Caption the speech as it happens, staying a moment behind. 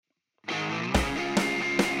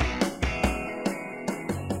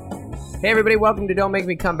Hey everybody, welcome to Don't Make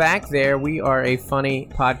Me Come Back There. We are a funny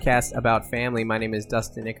podcast about family. My name is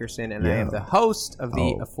Dustin Nickerson, and I am the host of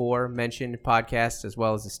the aforementioned podcast, as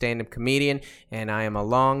well as a stand-up comedian, and I am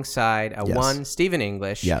alongside one Stephen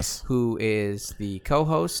English, who is the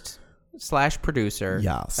co-host / producer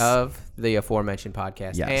of the aforementioned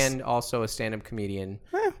podcast, and also a stand-up comedian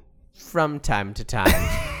from time to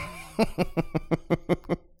time.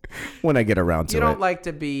 When I get around to it. You don't like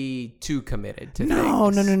to be too committed to things.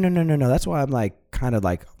 No. That's why I'm like, kind of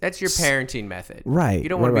like... That's your parenting method. Right. You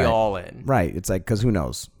don't want to be all in. Right. It's like, because who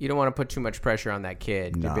knows? You don't want to put too much pressure on that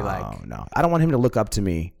kid to be like... No. I don't want him to look up to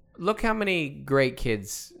me. Look how many great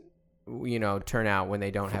kids, turn out when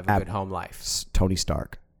they don't have a good home life. Tony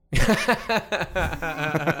Stark. I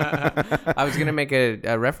was going to make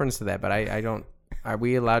a reference to that, but I don't... Are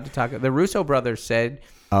we allowed to talk? The Russo brothers said...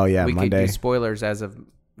 we Monday. could do spoilers as of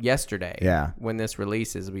yesterday. Yeah. When this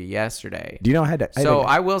releases, will be yesterday. Do you know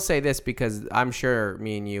I will say this because I'm sure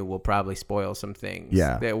me and you will probably spoil some things.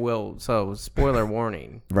 Yeah. That will. So spoiler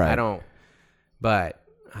warning. Right. Han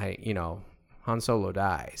Solo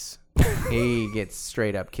dies. He gets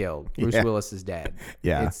straight up killed. Bruce Willis is dead.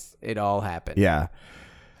 Yeah. It all happened. Yeah.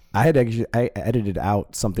 I edited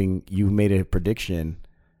out something. You made a prediction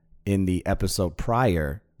in the episode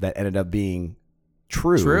prior that ended up being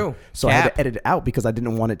true. So I had to edit it out because I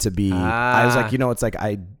didn't want it to be. I was like, it's like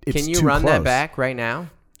it's Can you too run close. that back right now?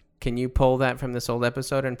 Can you pull that from this old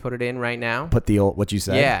episode and put it in right now? Put the old what you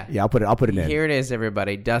said. Yeah. I'll put it in. Here it is,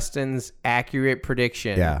 everybody. Dustin's accurate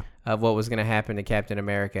prediction of what was going to happen to Captain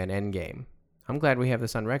America in Endgame. I'm glad we have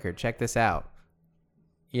this on record. Check this out.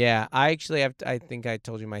 Yeah, I think I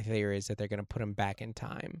told you my theory is that they're going to put him back in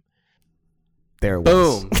time. There it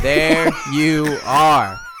was. Boom. There you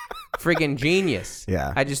are. Freaking genius.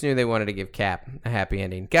 Yeah. I just knew they wanted to give Cap a happy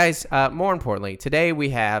ending. Guys, more importantly, today we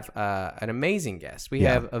have an amazing guest. We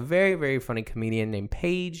have a very, very funny comedian named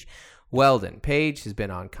Paige Weldon. Paige has been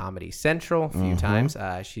on Comedy Central a few times.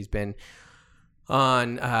 She's been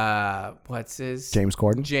on, what's his? James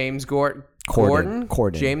Corden. James Gordon.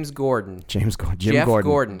 Corden. James Gordon. Jeff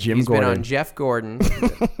Gordon. He's Gordon. been on Jeff Gordon,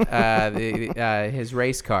 his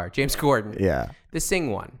race car. James Gordon. Yeah. The sing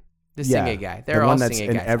one. The singing guy. They're the all one that's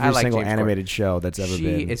singing in guys. every I like single James animated Gordon. show that's ever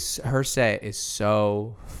been. Her set is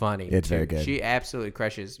so funny. It's very good. She absolutely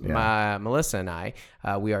crushes. Yeah. Melissa and I,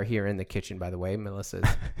 we are here in the kitchen, by the way. Melissa's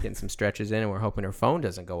getting some stretches in, and we're hoping her phone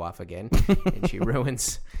doesn't go off again, and she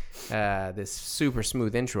ruins this super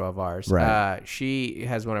smooth intro of ours. Right. She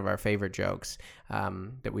has one of our favorite jokes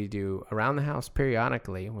that we do around the house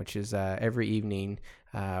periodically, which is every evening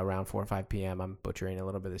around 4 or 5 p.m. I'm butchering a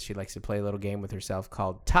little bit of this. She likes to play a little game with herself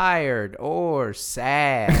called Tired or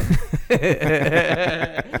Sad.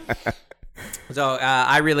 So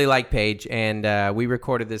I really like Paige, and we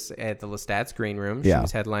recorded this at the Lestat's Green Room. She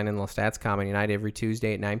was headlining Lestat's Comedy Night every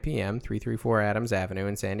Tuesday at 9 p.m., 334 Adams Avenue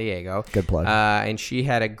in San Diego. Good plug. And she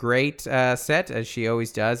had a great set, as she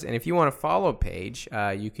always does. And if you want to follow Paige,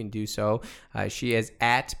 you can do so. She is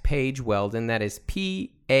at Paige Weldon. That is Paige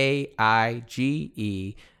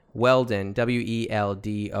Weldon, Weldon.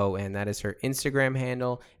 That is her Instagram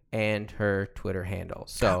handle and her Twitter handle.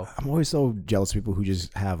 So I'm always so jealous of people who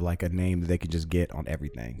just have like a name that they can just get on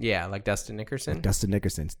everything. Yeah, like Dustin Nickerson.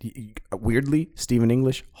 Weirdly, Stephen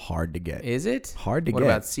English, hard to get. Is it? Hard to get. What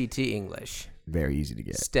about CT English? Very easy to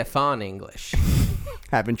get. Stefan English.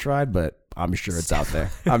 Haven't tried, but I'm sure it's out there.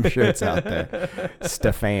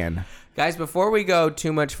 Stefan. Guys, before we go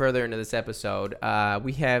too much further into this episode,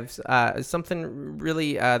 we have something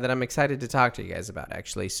really that I'm excited to talk to you guys about,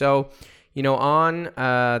 actually. So, on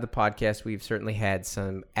the podcast, we've certainly had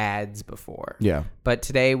some ads before. Yeah. But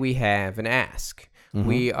today we have an ask.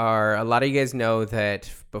 Mm-hmm. A lot of you guys know that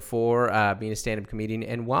before being a stand-up comedian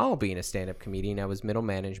and while being a stand-up comedian, I was middle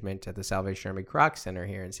management at the Salvation Army Croc Center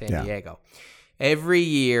here in San Diego. Every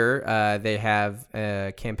year, they have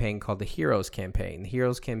a campaign called the Heroes Campaign. The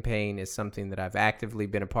Heroes Campaign is something that I've actively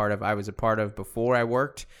been a part of. I was a part of before I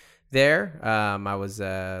worked there. I was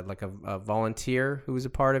like a volunteer who was a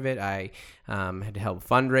part of it. I had to help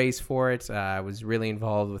fundraise for it. I was really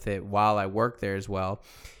involved with it while I worked there as well.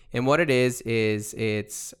 And what it is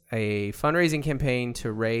it's a fundraising campaign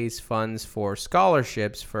to raise funds for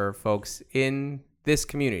scholarships for folks in this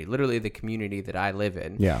community, literally the community that I live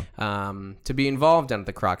in, to be involved down at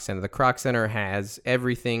the Croc Center. The Croc Center has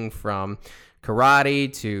everything from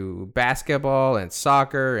karate to basketball and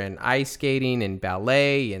soccer and ice skating and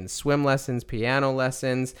ballet and swim lessons, piano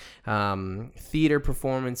lessons, theater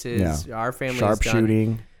performances. Our family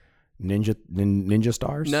sharpshooting. Ninja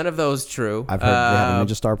stars? None of those true. I've heard they have a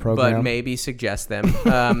Ninja Star program. But maybe suggest them.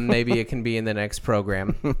 Maybe it can be in the next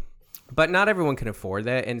program. But not everyone can afford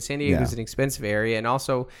that, and San Diego is an expensive area, and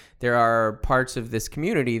also there are parts of this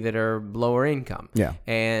community that are lower income. Yeah.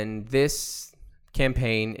 And this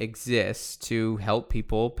campaign exists to help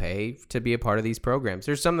people pay to be a part of these programs.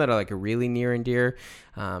 There's some that are like a really near and dear.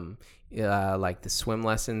 Like the swim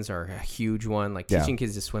lessons are a huge one. Like teaching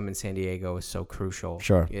kids to swim in San Diego is so crucial.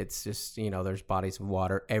 Sure. It's just, there's bodies of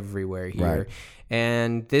water everywhere here. Right.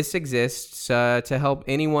 And this exists to help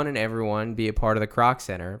anyone and everyone be a part of the Kroc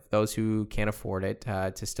Center, those who can't afford it,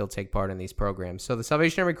 to still take part in these programs. So the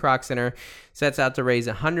Salvation Army Kroc Center sets out to raise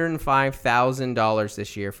 $105,000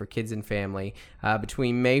 this year for kids and family.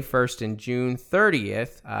 Between May 1st and June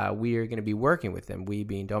 30th, we are going to be working with them, we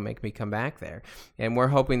being Don't Make Me Come Back There. And we're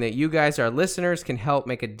hoping that you guys, our listeners, can help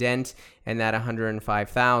make a dent in that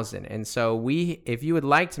 $105,000. And so if you would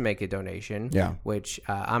like to make a donation, which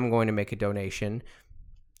I'm going to make a donation.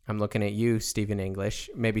 I'm looking at you, Stephen English,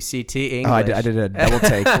 maybe CT English. Oh, I did a double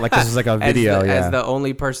take. Like this is like a video. As the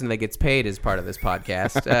only person that gets paid as part of this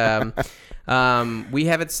podcast. We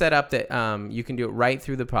have it set up that you can do it right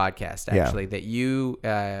through the podcast, actually, that you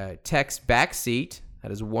text backseat,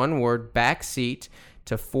 that is one word, backseat,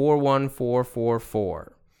 to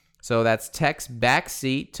 41444. So that's text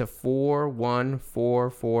backseat to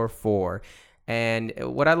 41444. And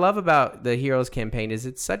what I love about the Heroes campaign is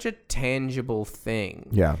it's such a tangible thing.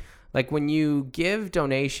 Yeah. Like when you give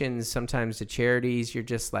donations sometimes to charities, you're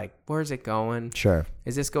just like, where's it going? Sure.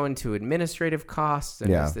 Is this going to administrative costs?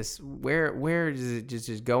 And is this where is it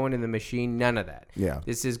just going in the machine? None of that. Yeah.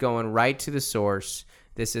 This is going right to the source.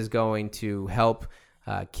 This is going to help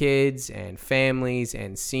kids and families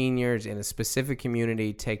and seniors in a specific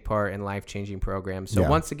community take part in life-changing programs. So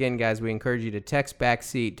once again, guys, we encourage you to text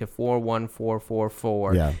backseat to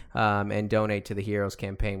 41444 and donate to the Heroes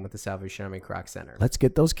campaign with the Salvation Army Kroc Center. Let's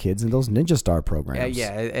get those kids in those Ninja Star programs.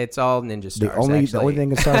 It's all Ninja Stars. The only thing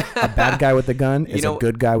that's a bad guy with a gun is a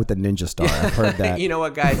good guy with a Ninja Star. I've heard that. You know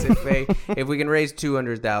what, guys? If we can raise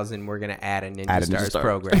 $200,000, we're gonna add a Ninja Stars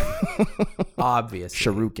program. Obviously,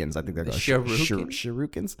 Shurikens. I think they're called Shurikens.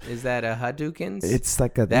 Is that a Hadoukens? It's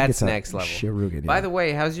like that's next level. Shuriken, By the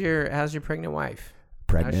way, how's your pregnant wife?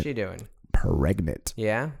 Pregnant. How's she doing? Pregnant.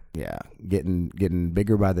 Yeah. Yeah. Getting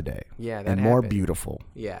bigger by the day. Yeah. And more beautiful.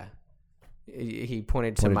 Yeah. He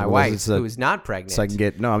pointed to my wife, who is not pregnant. So I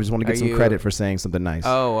can I just want to get some credit for saying something nice.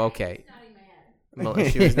 Oh, okay.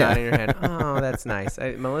 She was nodding her head. Oh, that's nice.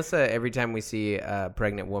 Melissa, every time we see a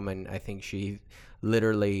pregnant woman, I think she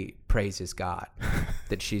literally praises God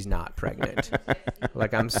that she's not pregnant.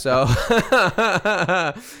 Like I'm so there's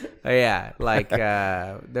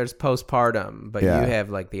postpartum, but you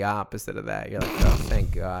have like the opposite of that. You're like, oh,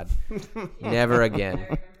 thank God. Never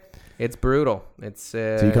again. It's brutal. It's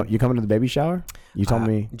so you coming to the baby shower? You told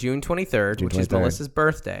me June 23rd, which is Melissa's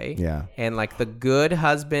birthday. Yeah. And like the good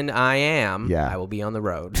husband I am, I will be on the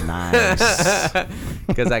road. Nice.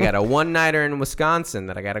 Because I got a one-nighter in Wisconsin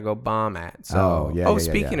that I got to go bomb at. So,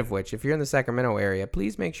 speaking of which, if you're in the Sacramento area,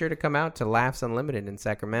 please make sure to come out to Laughs Unlimited in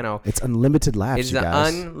Sacramento. It's unlimited laughs, It's an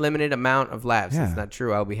unlimited amount of laughs. It's not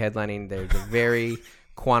true. I'll be headlining. There's a very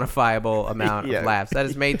quantifiable amount of laughs. That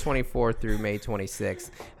is May 24th through May 26th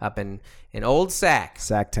up in Old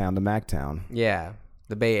Sacktown, the Mactown. Yeah,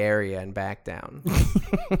 the Bay Area and back down.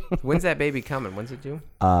 When's that baby coming? When's it due?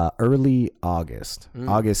 Early August.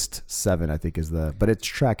 August 7, I think, but it's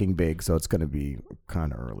tracking big, so it's going to be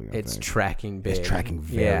kind of early. It's tracking big. It's tracking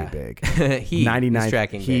very big. He's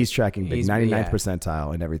tracking big. He's tracking big. 99th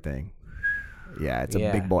percentile and everything. Yeah, it's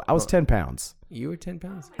a big boy. I was 10 pounds. You were 10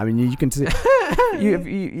 pounds. I mean, you can see.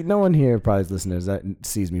 No one here, probably listeners, that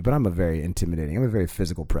sees me, but I'm a very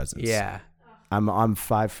physical presence. Yeah, I'm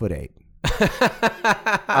 5'8".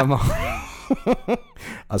 I'm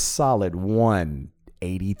a solid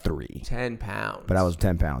 183. 10 pounds. But I was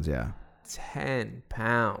 10 pounds. Yeah. 10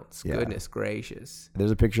 pounds. Yeah. Goodness gracious.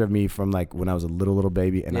 There's a picture of me from like when I was a little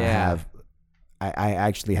baby, and I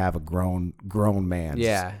actually have a grown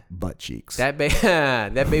man's butt cheeks. That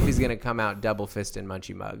baby's gonna come out double fisting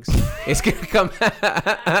Munchie Mugs. It's gonna come.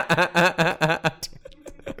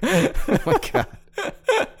 Oh my God.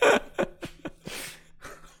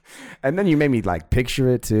 And then you made me like picture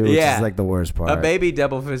it too, which is like the worst part. A baby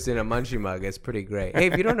double fisting a Munchie Mug is pretty great. Hey,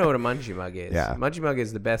 if you don't know what a Munchie Mug is, Munchie Mug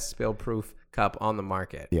is the best spill-proof cup on the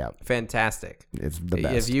market. Yeah. Fantastic. It's the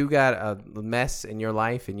best. If you got a mess in your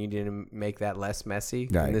life and you didn't make that less messy,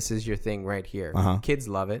 then this is your thing right here. Kids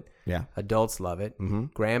love it. Yeah. Adults love it. Mm-hmm.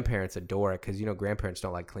 Grandparents adore it because, grandparents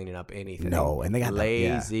don't like cleaning up anything. No, and they got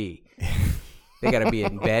lazy. They got to be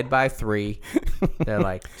in bed by 3. They're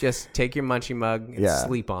like, just take your Munchie Mug and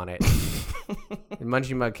sleep on it. The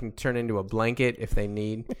Munchie Mug can turn into a blanket if they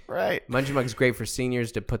need. Right. Munchie Mug's great for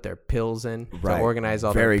seniors to put their pills in, right. to organize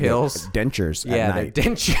all Very their pills. Good. Dentures yeah, at night. Their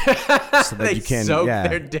dentures. So that you can soak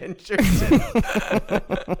their dentures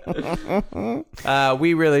in.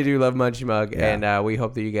 We really do love Munchie Mug, and we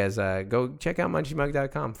hope that you guys go check out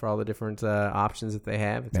munchiemug.com for all the different options that they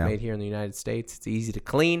have. It's made here in the United States. It's easy to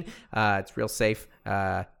clean. It's real safe.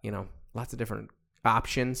 Lots of different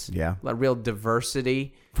options. Yeah. A real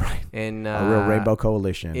diversity. Right. And a real rainbow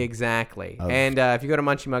coalition. Exactly. And if you go to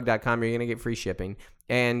munchiemug.com, you're going to get free shipping.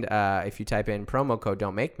 And if you type in promo code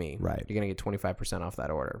Don't Make Me, you're going to get 25% off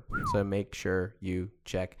that order. So make sure you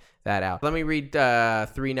check that out. Let me read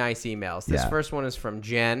 3 nice emails. This first one is from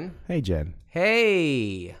Jen. Hey, Jen.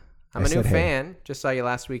 Hey. I'm a new fan. Just saw you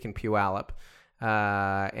last week in Puyallup.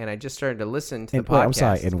 And I just started to listen to the podcast. I'm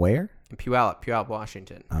sorry, in where? In Puyallup,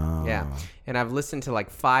 Washington. Oh. Yeah. And I've listened to like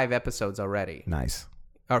 5 episodes already. Nice.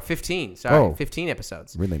 Or 15, sorry. 15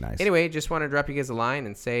 episodes. Really nice. Anyway, just want to drop you guys a line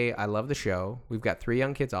and say I love the show. We've got 3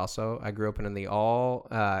 young kids also. I grew up in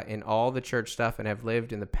all the church stuff and have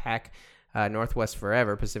lived in the Northwest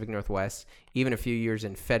forever, Pacific Northwest, even a few years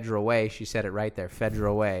in Federal Way. She said it right there,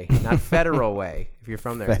 Federal Way, not Federal Way. If you're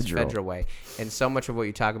from there, it's Federal Way. And so much of what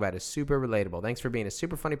you talk about is super relatable. Thanks for being a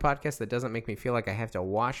super funny podcast that doesn't make me feel like I have to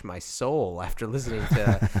wash my soul after listening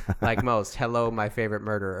to, like most, Hello, My Favorite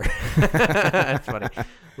Murderer. That's funny.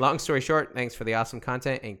 Long story short, thanks for the awesome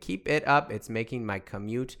content and keep it up. It's making my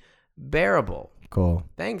commute bearable. Cool.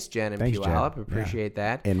 Thanks, Jen and Puyallup. Appreciate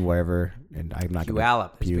that. And wherever, and I'm not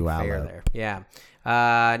Puyallup. There's a big fair there. Yeah.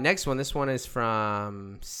 Next one. This one is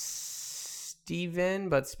from Steven,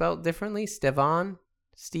 but spelled differently. Stevan.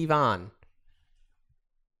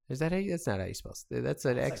 Is that that's not how you spell? That's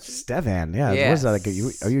an extra. Stevan. Yeah. Yes. What is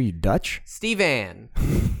that? Are you Dutch? Stevan.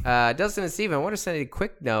 Dustin and Steven, I want to send a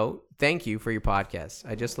quick note. Thank you for your podcast.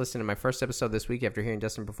 I just listened to my first episode this week after hearing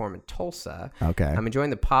Dustin perform in Tulsa. Okay. I'm enjoying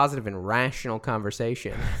the positive and rational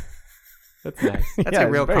conversation. That's nice. That's a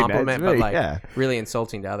real compliment, nice. But really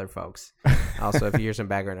insulting to other folks. Also, if you hear some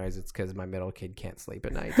background noise, it's because my middle kid can't sleep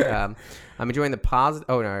at night. I'm enjoying the positive.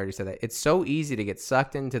 Oh, no, I already said that. It's so easy to get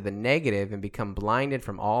sucked into the negative and become blinded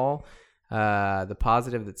from all the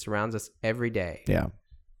positive that surrounds us every day. Yeah.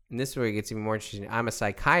 And this is where it gets even more interesting. I'm a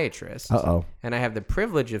psychiatrist. And I have the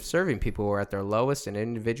privilege of serving people who are at their lowest and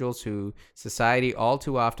individuals who society all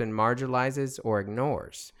too often marginalizes or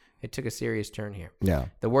ignores. It took a serious turn here. Yeah.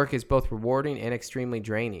 The work is both rewarding and extremely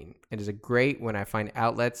draining. It is great when I find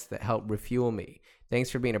outlets that help refuel me. Thanks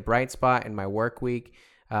for being a bright spot in my work week.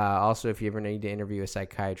 Also, if you ever need to interview a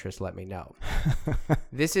psychiatrist, let me know.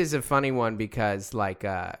 This is a funny one because,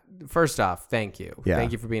 first off, thank you. Yeah.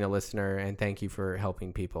 Thank you for being a listener, and thank you for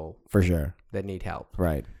helping people. For sure. That need help.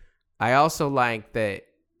 Right. I also like that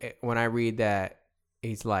when I read that,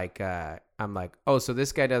 he's like, I'm like, oh, so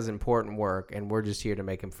this guy does important work, and we're just here to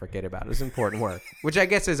make him forget about his important work, which I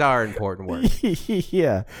guess is our important work.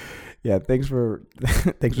 Yeah. Yeah. Thanks for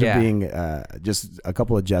being just a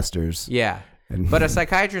couple of jesters. Yeah. But a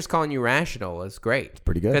psychiatrist calling you rational is great. It's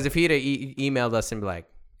pretty good. Because if he'd emailed us and be like,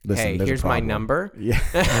 hey, here's my number. Yeah.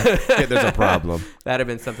 There's a problem. That'd have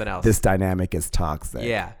been something else. This dynamic is toxic.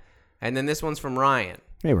 Yeah. And then this one's from Ryan.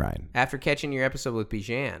 Hey, Ryan. After catching your episode with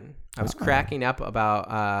Bijan, I was cracking up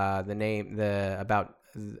about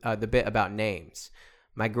the bit about names.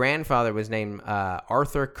 My grandfather was named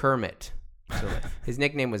Arthur Kermit. So his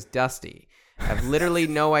nickname was Dusty. I have literally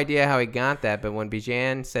no idea how he got that, but when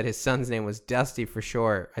Bijan said his son's name was Dusty for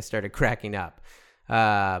short, I started cracking up.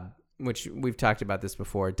 Which we've talked about this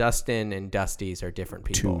before. Dustin and Dusties are different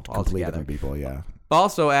people. Two completely different people, yeah.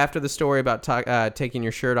 Also, after the story about taking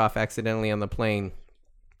your shirt off accidentally on the plane,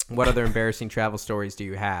 what other embarrassing travel stories do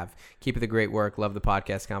you have? Keep up the great work. Love the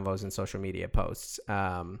podcast convos and social media posts.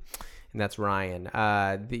 And that's Ryan.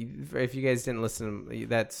 If you guys didn't listen,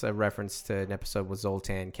 that's a reference to an episode with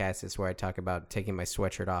Zoltan Cassis where I talk about taking my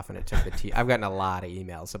sweatshirt off and it took the I've gotten a lot of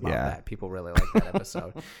emails about that. People really like that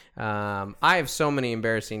episode. I have so many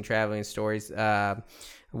embarrassing traveling stories.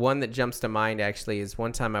 One that jumps to mind actually is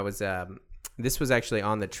one time I was, this was actually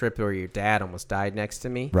on the trip where your dad almost died next to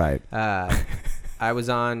me. Right. I was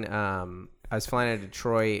flying out of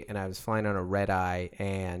Detroit and I was flying on a red eye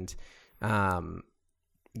and,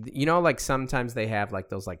 you know, like sometimes they have like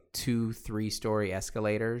those like 2-3 story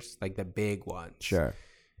escalators, like the big ones. Sure.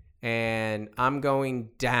 And I'm going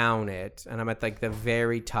down it and I'm at like the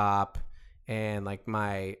very top and like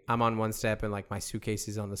I'm on one step and like my suitcase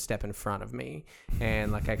is on the step in front of me.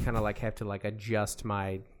 And like I kind of like have to like adjust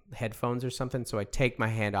my headphones or something. So I take my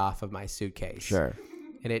hand off of my suitcase. Sure.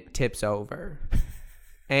 And it tips over.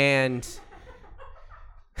 And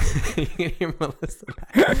You can hear Melissa.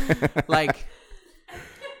 Like,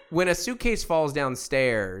 when a suitcase falls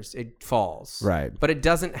downstairs, it falls. Right. But it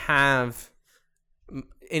doesn't have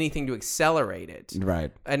anything to accelerate it.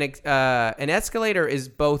 Right. An escalator is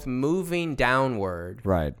both moving downward.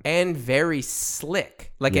 Right. And very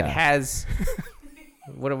slick. Like, it has...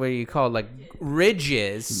 what do you call it? Like,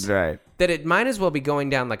 ridges. Right. That it might as well be going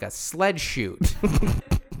down like a sled chute.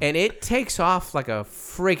 And it takes off like a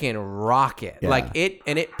freaking rocket. Yeah. Like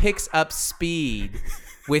it picks up speed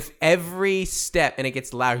with every step, and it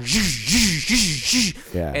gets loud.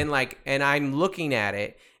 Yeah. And I'm looking at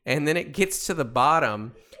it, and then it gets to the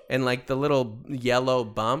bottom, and like the little yellow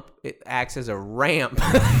bump, it acts as a ramp.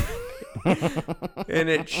 And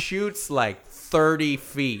it shoots like 30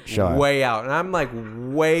 feet way out. And I'm like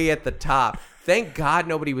way at the top. Thank God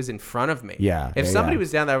nobody was in front of me. Yeah. If somebody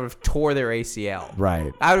was down there, I would have tore their ACL.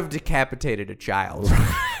 Right. I would have decapitated a child.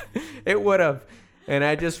 It would have. And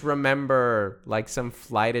I just remember like some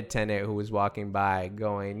flight attendant who was walking by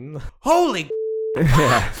going, holy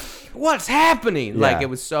what's happening? Yeah. Like, it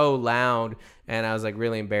was so loud. And I was like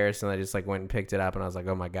really embarrassed. And I just like went and picked it up. And I was like,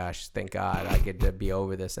 oh my gosh, thank God I get to be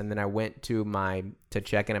over this. And then I went to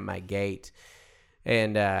check in at my gate.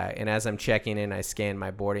 And as I'm checking in, I scan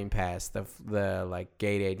my boarding pass. The like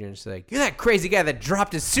gate agent's like, "You're that crazy guy that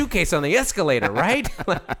dropped his suitcase on the escalator, right?"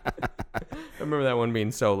 I remember that one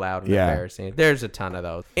being so loud and embarrassing. There's a ton of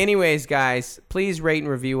those. Anyways, guys, please rate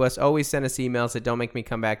and review us. Always send us emails at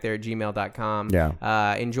don'tmakemecomeback@gmail.com.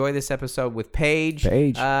 Yeah. Enjoy this episode with Paige.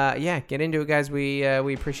 Get into it, guys. We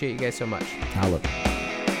appreciate you guys so much. Holla.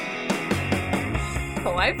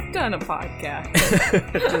 Oh, I've done a podcast.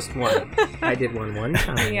 Just one. I did one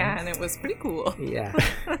time. Yeah, and it was pretty cool. Yeah.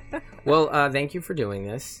 Well, thank you for doing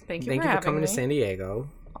this. Thank you for coming to San Diego.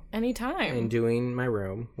 Anytime. And doing my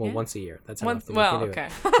room. Well, once a year. That's how often you can do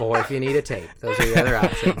it. Or if you need a tape. Those are the other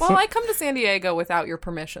options. Well, I come to San Diego without your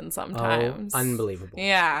permission sometimes. Oh, unbelievable.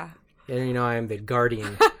 Yeah. And you know, I am the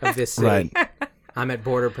guardian of this city. Right. I'm at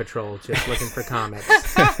Border Patrol just looking for comics.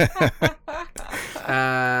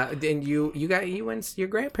 And your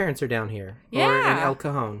grandparents are down here. Yeah. Or in El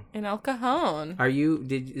Cajon. In El Cajon.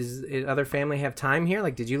 Does other family have time here?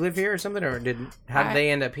 Like, did you live here or something? Or how did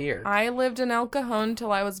they end up here? I lived in El Cajon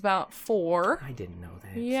till I was about 4. I didn't know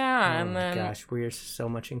that. Yeah. Oh and my then, gosh, we are so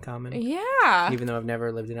much in common. Yeah. Even though I've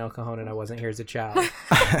never lived in El Cajon and I wasn't here as a child.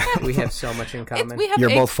 We have so much in common. You're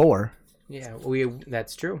both 4. Yeah,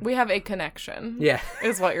 that's true. We have a connection. Yeah.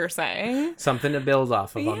 Is what you're saying. Something to build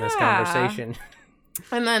off of on this conversation.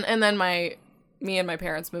 And then me and my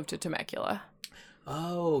parents moved to Temecula.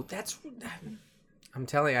 Oh, I'm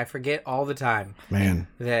telling you, I forget all the time. Man.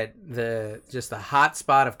 That the hot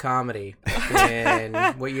spot of comedy.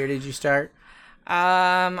 And what year did you start?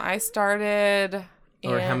 I started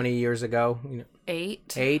Or how many years ago?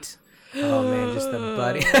 8. 8? Oh man, just the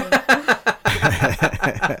buddy.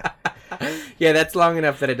 Yeah, that's long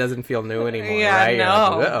enough that it doesn't feel new anymore, right?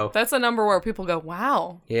 No. Like, uh-oh. That's a number where people go,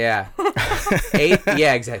 wow. Yeah. 8,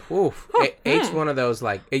 yeah, exactly. Oof. 8's one of those,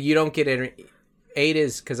 like, you don't get it. 8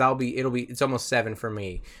 is, because it's almost 7 for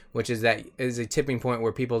me, which is a tipping point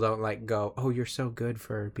where people don't like go, oh, you're so good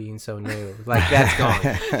for being so new. Like, that's gone.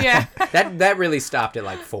 Yeah. That really stopped at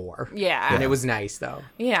like 4. Yeah. And it was nice though.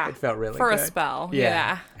 Yeah. It felt really for good. a spell. Yeah.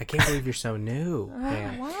 Yeah. I can't believe you're so new.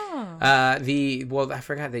 Yeah. Wow. I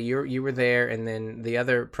forgot that you were there, and then the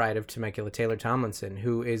other pride of Temecula, Taylor Tomlinson,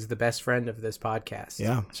 who is the best friend of this podcast.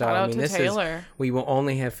 Yeah. So Shout out to this Taylor. We will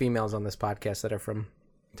only have females on this podcast that are from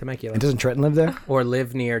Temecula. And doesn't Trenton live there? Or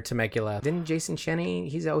live near Temecula. Didn't Jason Cheney,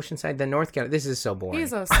 he's Oceanside, the North County. This is so boring.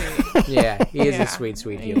 He's so sweet. Yeah, he is Yeah. a sweet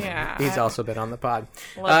human. Yeah. He's also been on the pod.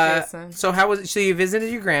 Love Jason. So how was it? So you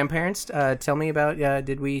visited your grandparents. Tell me about,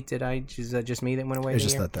 did I, just me that went away? It was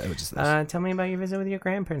just here? that. It was just this. Tell me about your visit with your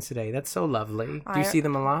grandparents today. That's so lovely. Do you see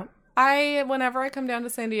them a lot? Whenever I come down to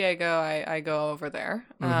San Diego, I go over there.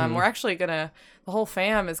 We're actually the whole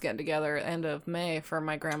fam is getting together at the end of May for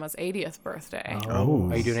my grandma's 80th birthday. Oh.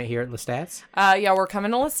 Are you doing it here at Lestat's? Yeah, we're coming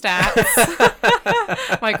to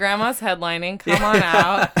Lestat's. My grandma's headlining. Come on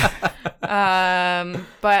out.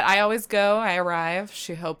 But I always go. I arrive.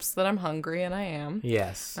 She hopes that I'm hungry, and I am.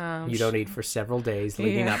 Yes. You don't eat for several days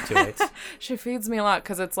leading up to it. She feeds me a lot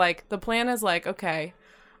because it's like, the plan is like, okay,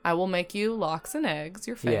 I will make you lox and eggs,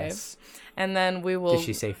 your fave. Yes. And then we will... Did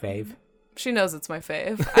she say fave? She knows it's my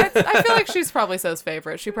fave. I feel like she's probably says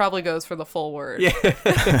favorite. She probably goes for the full word. Yeah.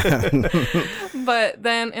 But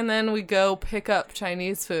then we go pick up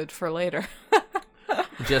Chinese food for later.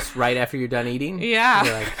 Just right after you're done eating? Yeah.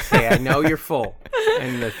 You're like, hey, I know you're full.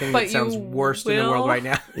 And the thing that sounds worst in the world right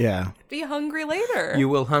now. Yeah. Be hungry later. You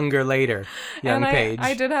will hunger later, young Paige.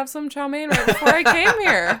 I did have some chow mein right before I came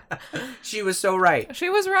here. She was so right. She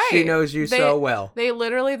was right. She knows you so well.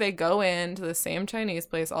 They go into the same Chinese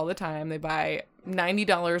place all the time. They buy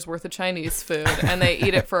 $90 worth of Chinese food and they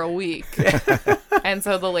eat it for a week. And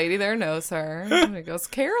so the lady there knows her. And he goes,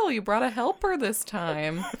 Carol, you brought a helper this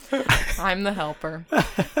time. I'm the helper.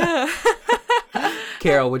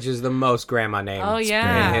 Carol, which is the most grandma name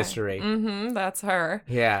in history. Mm-hmm, that's her.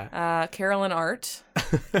 Yeah. Carolyn Art.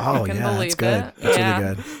 Oh, yeah, that's good. That's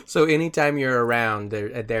really good. So anytime you're around,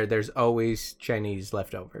 there's always Chinese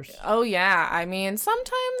leftovers. Oh, yeah. I mean,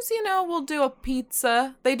 sometimes, we'll do a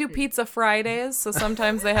pizza. They do pizza Fridays, so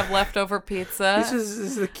sometimes they have leftover pizza. This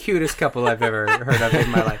is the cutest couple I've ever heard of in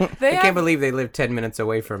my life. I can't believe they live 10 minutes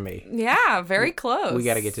away from me. Yeah, very close. We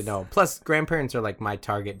got to get to know them. Plus, grandparents are like my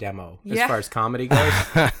target demo as far as comedy goes.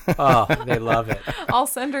 Oh, they love it. I'll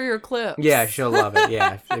send her your clips. Yeah, she'll love it.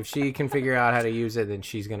 Yeah. If she can figure out how to use it, then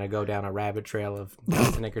she's going to go down a rabbit trail of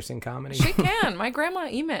Justin Nickerson comedy. She can. My grandma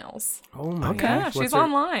emails. Oh, my gosh. Yeah, she's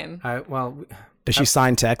online. Does she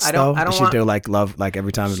sign text, though? Does she do, love,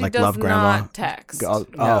 every time, she love grandma? She does not text. Oh,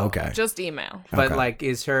 okay. Just email. But,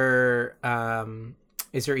 is her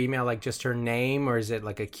email, just her name, or is it,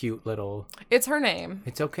 a cute little... It's her name.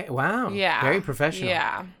 It's okay. Wow. Yeah. Very professional.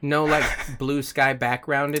 Yeah. No, blue sky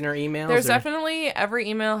background in her emails? There's definitely... Every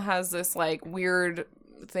email has this, weird...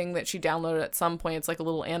 thing that she downloaded at some point. It's like a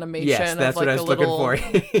little animation. Yes, that's what I was looking for.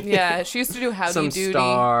 Yeah, she used to do Howdy Some Doody.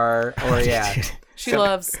 Star, or She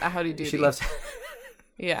loves Howdy Doody. She loves.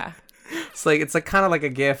 Yeah. It's kind of like a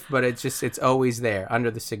GIF, but it's always there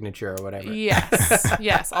under the signature or whatever. Yes,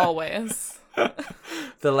 yes, always.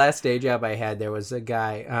 The last day job I had, there was a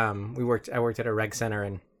guy. I worked at a rec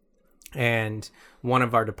center, and one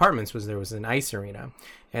of our departments there was an ice arena.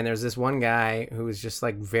 And there's this one guy who was just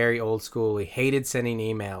very old school. He hated sending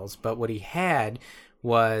emails, but what he had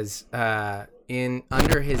was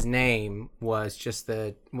under his name was just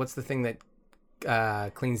what's the thing that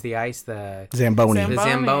cleans the ice? The Zamboni. The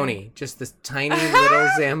Zamboni. Just this tiny little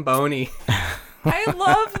Zamboni. I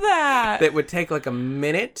love that. That would take a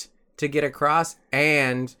minute to get across,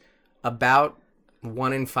 and about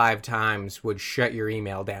 1 in 5 times would shut your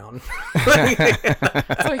email down.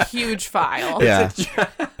 It's a huge file. Yeah.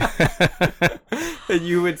 And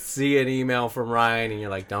you would see an email from Ryan and you're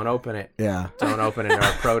like, don't open it. Yeah. Don't open it.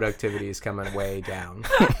 Our productivity is coming way down.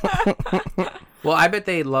 Well, I bet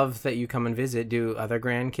they love that you come and visit. Do other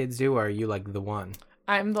grandkids do, or are you the one?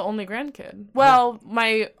 I'm the only grandkid. Well,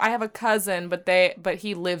 I have a cousin, but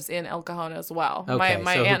he lives in El Cajon as well. Okay,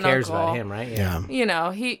 my so aunt who cares and uncle, about him, right?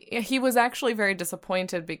 Yeah. He was actually very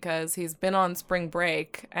disappointed because he's been on spring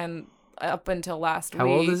break and up until last week. How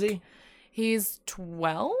old is he? He's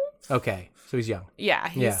 12. Okay, so he's young. Yeah,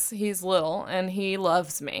 he's little and he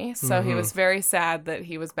loves me. So he was very sad that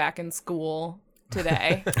he was back in school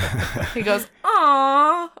today. He goes,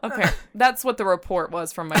 "Aw." Okay, that's what the report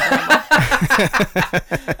was from my grandma.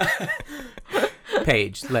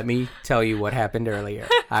 Paige, let me tell you what happened earlier.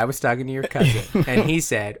 I was talking to your cousin, and he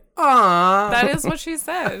said, "Aw." That is what she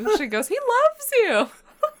said. She goes, "He loves you."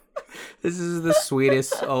 This is the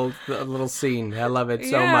sweetest old little scene. I love it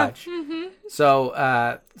so much. Mm-hmm.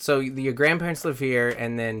 So your grandparents live here,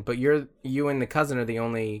 but you and the cousin are the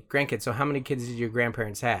only grandkids. So how many kids did your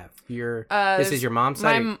grandparents have? This is your mom's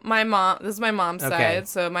side. My mom. This is my mom's side.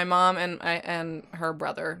 So my mom and her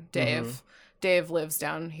brother Dave. Mm-hmm. Dave lives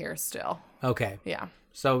down here still. Okay. Yeah.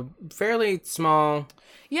 So fairly small.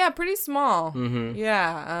 Yeah, pretty small. Mm-hmm.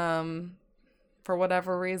 Yeah. For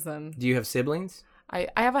whatever reason. Do you have siblings? I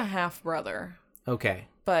have a half brother. Okay.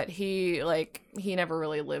 But he never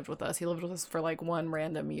really lived with us. He lived with us for one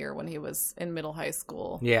random year when he was in middle high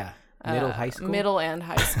school. Yeah. High school? Middle and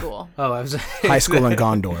high school. Oh, I was high school in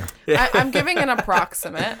Gondor. I'm giving an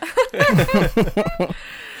approximate.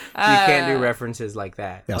 You can't do references like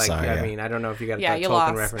that. Yeah, sorry, I mean, I don't know if you got a Tolkien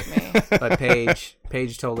lost reference. Me. But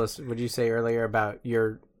Paige told us, what did you say earlier about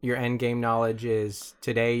your end game knowledge is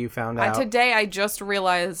today you found out? Today I just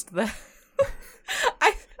realized that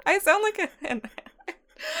I sound like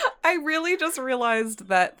I really just realized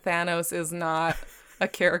that Thanos is not a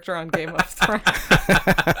character on Game of Thrones.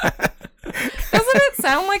 Doesn't it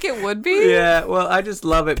sound like it would be? Yeah, well, I just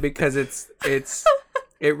love it because it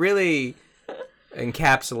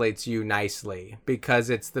encapsulates you nicely because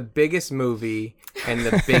it's the biggest movie and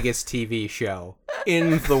the biggest TV show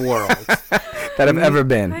in the world that have ever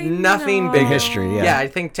been. Nothing big history. Yeah. I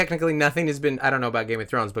think technically nothing has been. I don't know about Game of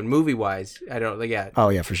Thrones, but movie wise, I don't. Yeah. Oh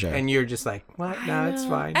yeah, for sure. And you're just like, what? No, it's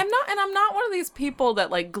fine. I'm not one of these people that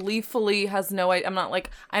like gleefully has no. I'm not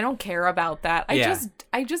like I don't care about that.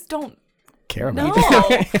 I just don't care about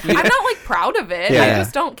it. I'm not like proud of it. I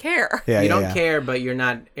just don't care. You don't care, but you're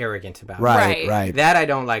not arrogant about it. Right. That I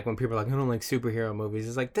don't like when people are like, I don't like superhero movies.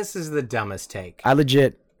 It's like, this is the dumbest take. I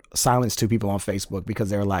legit silenced 2 people on Facebook because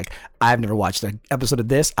they were like, I've never watched an episode of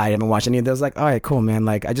this. I haven't watched any of those. Like, all right, cool, man.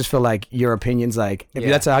 Like, I just feel like your opinions, like, if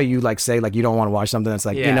that's how you like say, like, you don't want to watch something, it's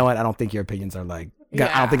like, you know what? I don't think your opinions are like,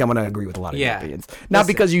 I don't think I'm going to agree with a lot of your opinions. Not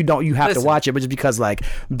because you have to watch it, but just because like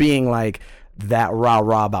being like that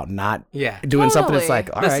rah about not doing something. It's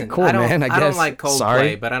like, all right, cool, man. I guess. I don't like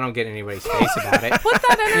Coldplay, but I don't get anybody's face about it. Put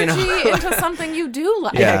that energy into something you do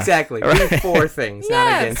like. Yeah, exactly. Do for things,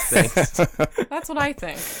 not against things. That's what I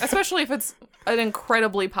think. Especially if it's an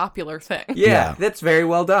incredibly popular thing. Yeah, that's very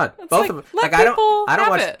well done. It's Both of them. Like I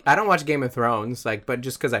don't watch Game of Thrones, like, but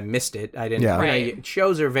just because I missed it, I didn't. Right.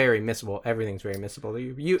 Shows are very missable. Everything's very missable.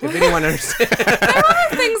 You if anyone understands, there are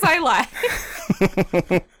things I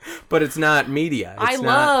like. But it's not media. I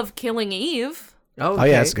love Killing Eve. Oh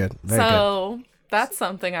yeah, that's good. Very good. That's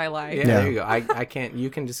something I like. Yeah, there you go. I can't. You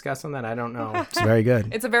can discuss on that. I don't know. It's very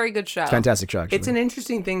good. It's a very good show. Fantastic show. Actually. It's an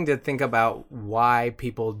interesting thing to think about why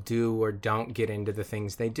people do or don't get into the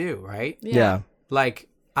things they do. Right? Yeah. Like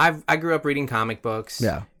I grew up reading comic books.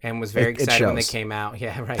 Yeah. And was very excited when they came out.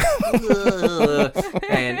 Yeah, right.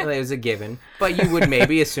 And it was a given. But you would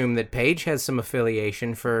maybe assume that Paige has some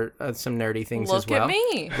affiliation for some nerdy things as well. Look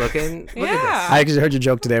at me. Look at this. I actually heard your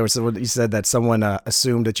joke today where you said that someone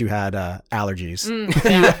assumed that you had allergies. And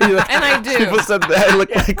I do. People said that it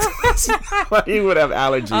looked like you would have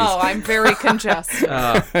allergies. Oh, I'm very congested.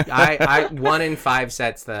 1 in 5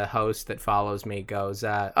 sets, the host that follows me goes,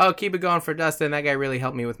 oh, keep it going for Dustin. That guy really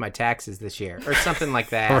helped me with my taxes this year. Or something like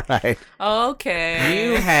that. Right. Okay.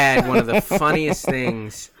 You had one of the funniest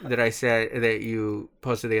things that I said that you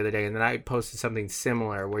posted the other day, and then I posted something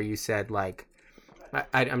similar where you said, like,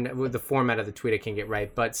 I'm with the format of the tweet I can't get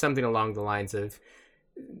right, but something along the lines of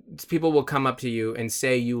people will come up to you and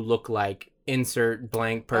say you look like insert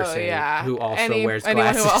blank person who also wears glasses.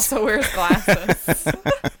 Anyone who also wears glasses.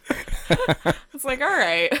 It's like, all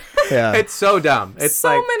right. Yeah. It's so dumb. It's so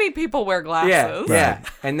like, many people wear glasses. Yeah.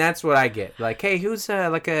 And that's what I get. Like, hey, who's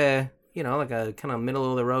like a kind of middle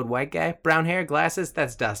of the road white guy? Brown hair, glasses?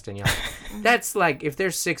 That's Dustin, y'all. That's like, if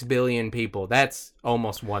there's 6 billion people, that's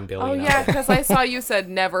almost 1 billion. Oh, yeah, because I saw you said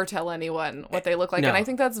never tell anyone what they look like. No. And I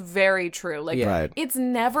think that's very true. Like, it's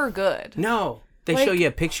never good. No. They show you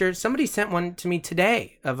a picture. Somebody sent one to me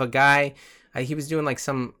today of a guy. He was doing like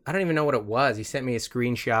some, I don't even know what it was. He sent me a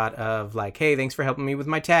screenshot of like, hey, thanks for helping me with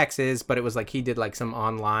my taxes. But it was like he did like some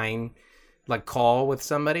online like call with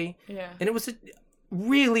somebody. Yeah. And it was a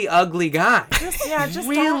really ugly guy. Just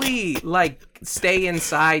really like stay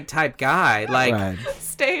inside type guy. Like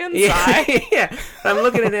stay inside. Yeah. I'm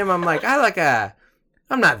looking at him. I'm like,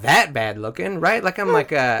 I'm not that bad looking, right? Like, I'm like,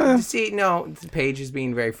 Paige is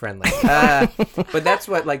being very friendly. But that's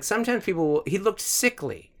what, like, sometimes he looked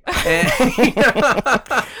sickly. And,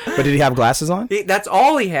 but did he have glasses on? That's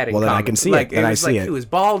all he had in common. Well, then I can see like, it. Then I see it. He was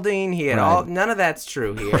balding. He had none of that's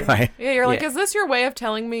true here. Right. Yeah, you're like, is this your way of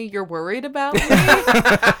telling me you're worried about me?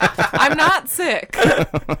 I'm not sick.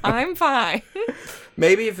 I'm fine.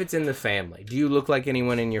 Maybe if it's in the family. Do you look like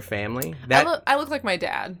anyone in your family? I look like my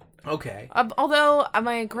dad. Okay. Although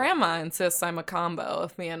my grandma insists I'm a combo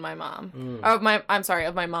of me and my mom. Of my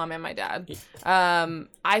mom and my dad.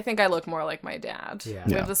 I think I look more like my dad. Yeah.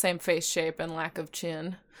 We have the same face shape and lack of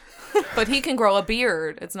chin. But he can grow a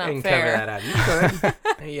beard. It's not fair. Cover that up. You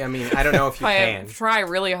could. Yeah, I mean, I don't know if you can. Try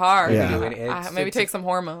really hard. Yeah. Maybe take some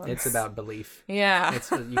hormones. It's about belief. Yeah.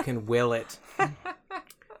 You can will it.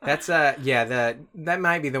 That's that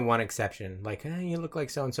might be the one exception. Like, you look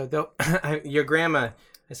like so and so. Though your grandma.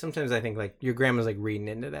 Sometimes I think like your grandma's like reading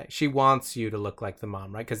into that. She wants you to look like the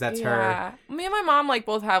mom, right? Because that's her. Me and my mom like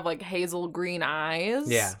both have like hazel green eyes.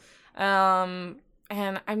 Yeah.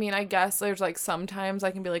 And I mean, I guess there's like sometimes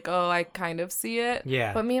I can be like, oh, I kind of see it.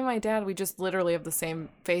 Yeah. But me and my dad, we just literally have the same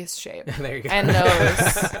face shape. There you go. And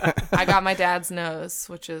nose. I got my dad's nose,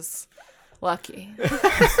 which is lucky.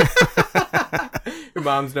 Your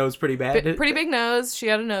mom's nose pretty bad? Pretty big nose. She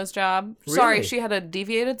had a nose job. Really? Sorry, she had a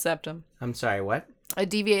deviated septum. I'm sorry, what? A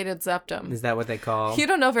deviated septum. Is that what they call? You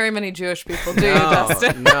don't know very many Jewish people, do you,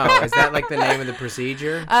 Justin? No. Is that like the name of the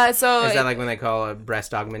procedure? So is that like when they call a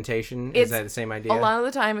breast augmentation? Is that the same idea? A lot of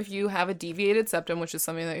the time, if you have a deviated septum, which is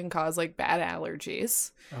something that can cause like bad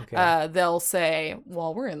allergies, they'll say,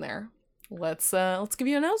 "Well, we're in there. Let's give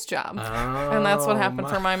you a nose job," and that's what happened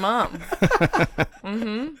for my mom.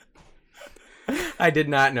 I did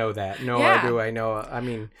not know that. Nor do I know. I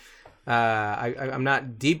mean. I'm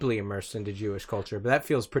not deeply immersed into Jewish culture, but that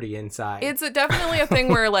feels pretty inside. It's definitely a thing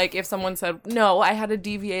where, like, if someone said, "No, I had a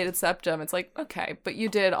deviated septum," it's like, okay, but you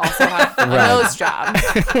did also have a nose job,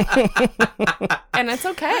 and it's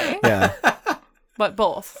okay. Yeah, but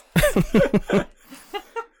both.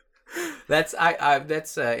 That's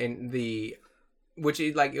in the, which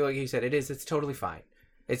is like you said, it's totally fine.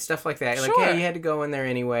 It's stuff like that. Like, hey, you had to go in there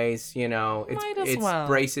anyways. You know, it's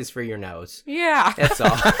braces for your nose. Yeah. That's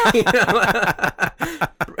all.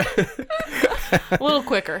 A little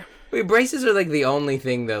quicker. Braces are like the only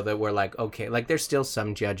thing, though, that we're like, okay. Like, there's still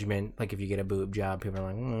some judgment. Like, if you get a boob job, people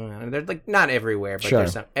are like, they're like not everywhere, but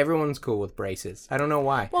there's some. Everyone's cool with braces. I don't know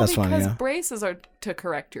why. Well, that's because braces are to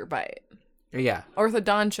correct your bite. Yeah.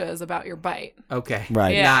 Orthodontia is about your bite. Okay.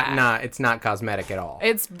 Right. Yeah. It's not cosmetic at all.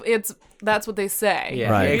 It's that's what they say.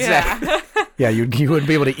 Yeah. Right. Exactly. Yeah, you wouldn't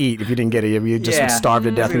be able to eat if you didn't get it. You just starve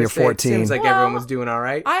to death when you're 14. It seems like everyone was doing all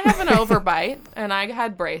right. I have an overbite, and I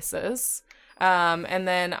had braces. And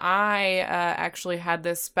then I actually had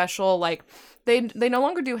this special, like, they no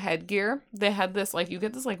longer do headgear. They had this, like, you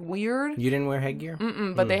get this, like, weird. You didn't wear headgear?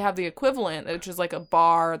 But they have the equivalent, which is like a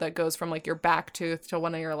bar that goes from, like, your back tooth to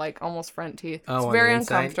one of your, like, almost front teeth. It's very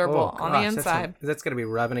uncomfortable on the inside. That's going to be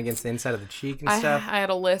rubbing against the inside of the cheek and stuff? I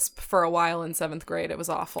had a lisp for a while in 7th grade. It was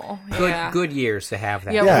awful. Good years to have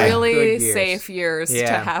that. Yeah, really safe years to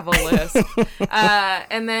have a lisp.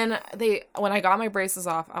 And then when I got my braces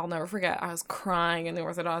off, I'll never forget, I was crying in the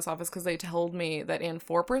orthodontist office because they told me that in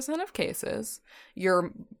 4% of cases,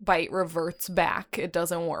 your bite reverts back. It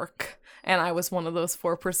doesn't work. And I was one of those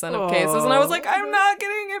 4% of cases. And I was like, I'm not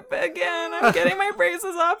getting it again. I'm getting my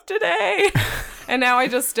braces off today. And now I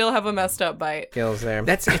just still have a messed up bite. Kills there.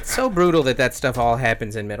 It's so brutal that stuff all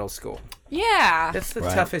happens in middle school. Yeah. That's the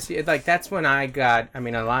toughest. Like, that's when I got, I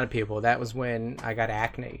mean, a lot of people, that was when I got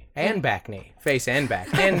acne and back knee, face and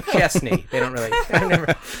back, and chest knee. They don't really, I never.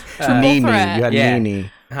 Knee. You had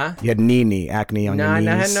knee. Huh? You had knee, acne on your knees.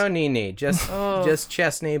 No, I had no knee. Just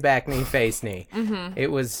chest knee, back knee, face knee. Mm-hmm. It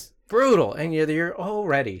was brutal, and you're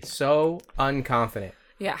already so unconfident.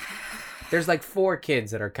 Yeah. There's like 4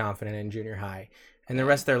 kids that are confident in junior high, and the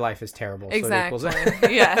rest of their life is terrible. Exactly. So it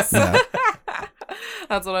equals Yes.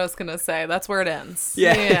 That's what I was gonna say. That's where it ends.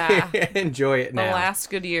 Yeah. Enjoy it now. The last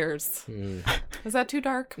good years. Is that too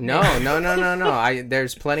dark? No.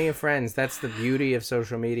 There's plenty of friends. That's the beauty of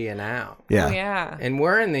social media now. Yeah. Oh, yeah. And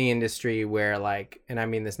we're in the industry where, like, and I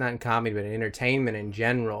mean this not in comedy, but in entertainment in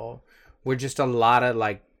general, we're just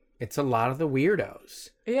it's a lot of the weirdos.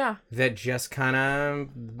 Yeah. That just kind of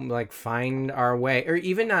like find our way, or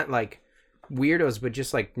even not like weirdos, but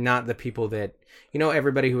just like not the people that, you know,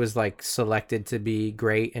 everybody who was like selected to be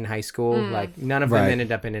great in high school, like none of them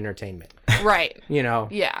ended up in entertainment. Right. You know.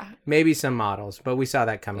 Yeah. Maybe some models, but we saw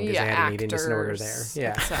that coming because they had an eating disorder there.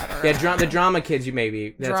 Yeah. Yeah. The drama kids,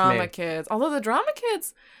 kids. Although the drama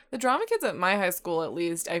kids at my high school, at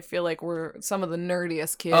least, I feel like were some of the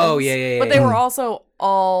nerdiest kids. Oh yeah. But they were also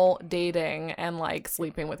all dating and like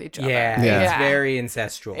sleeping with each other. Yeah. It's very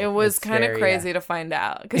ancestral. It was kind of crazy to find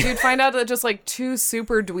out, because you'd find out that just like 2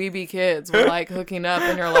 super dweeby kids were like hooking up,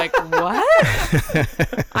 and you're like,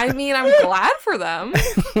 what? I mean, I'm glad for them.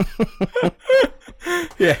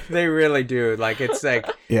 Yeah, they really do. Like, it's like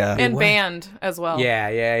and band as well. Yeah.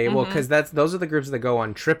 Mm-hmm. Well, because those are the groups that go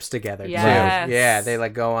on trips together too. Yeah, they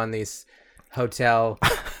like go on these hotel.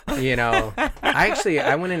 You know,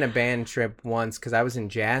 I went in a band trip once because I was in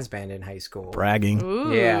jazz band in high school. Bragging.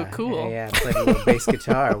 Ooh, cool. Yeah, I played a little bass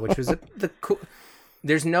guitar, which was the cool.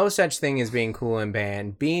 There's no such thing as being cool in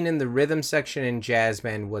band. Being in the rhythm section in jazz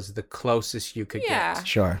band was the closest you could get.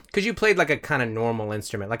 Sure. Because you played like a kind of normal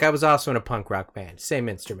instrument. Like, I was also in a punk rock band. Same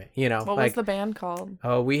instrument, you know. What was the band called?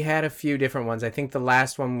 Oh, we had a few different ones. I think the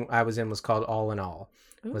last one I was in was called All in All.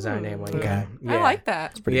 Was our name one guy. Yeah. I like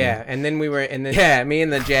that. Yeah, and then we were in the me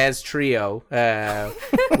and the jazz trio.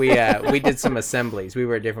 We did some assemblies. We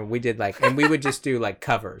were different. We did like, and we would just do like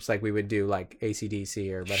covers. Like, we would do like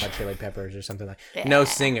AC/DC or Red Hot Chili Peppers or something like. No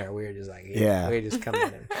singer. We were just like, we just come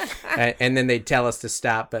in, and then they'd tell us to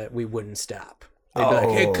stop, but we wouldn't stop. They'd be like,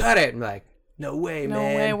 "Hey, cut it!" And I'm like, "No way, man. No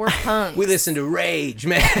way. We're punks. We listen to Rage,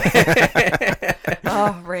 man."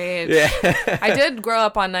 Oh, rage. Yeah. I did grow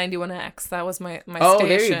up on 91X. That was my station. Oh,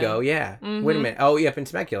 there you go. Yeah. Wait a minute. Oh, up in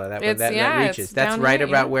Temecula. That reaches. That's right here,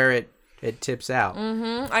 about where it tips out.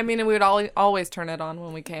 I mean, we would always turn it on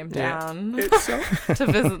when we came down to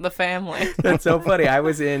visit the family. That's so funny. I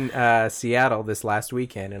was in Seattle this last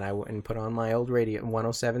weekend, and I went and put on my old radio,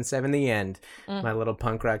 107.7 The End, my little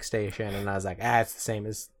punk rock station, and I was like, it's the same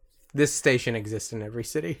as this station exists in every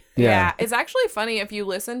city. Yeah. It's actually funny if you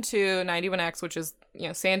listen to 91X, which is,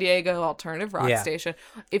 San Diego alternative rock station.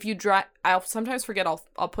 If you drive, I'll sometimes forget,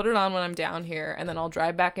 I'll put it on when I'm down here, and then I'll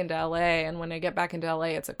drive back into LA, and when I get back into LA,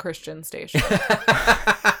 it's a Christian station.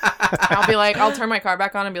 I'll be like, I'll turn my car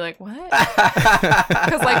back on and be like, what?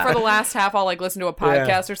 Because like for the last half, I'll like listen to a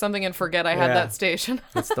podcast or something and forget I had that station.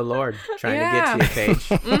 It's the Lord trying to get to you,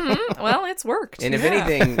 Paige. Well, it's worked. And if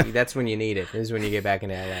anything, that's when you need it, is when you get back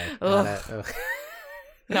into LA.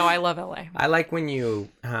 No, I love LA. I like when you,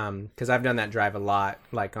 because I've done that drive a lot,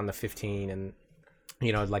 like on the 15 and,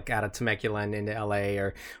 like out of Temecula and into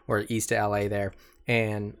LA or east to LA there.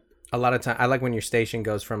 And a lot of time, I like when your station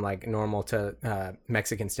goes from like normal to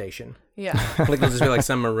Mexican station. Yeah. Like it'll just be like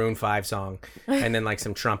some Maroon 5 song, and then like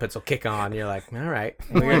some trumpets will kick on. You're like, all right,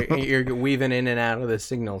 you're weaving in and out of the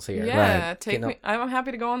signals here. Yeah, right. take me. I'm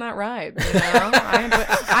happy to go on that ride.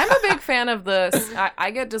 I'm a big fan of this.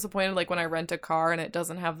 I get disappointed like when I rent a car and it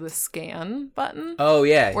doesn't have the scan button. Oh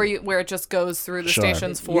yeah, where it just goes through the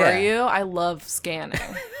stations for you. I love scanning.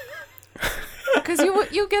 Because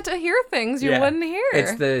you get to hear things you wouldn't hear.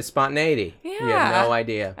 It's the spontaneity. Yeah. You have no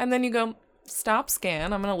idea. And then you go, stop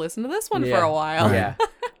scan. I'm going to listen to this one for a while. Yeah.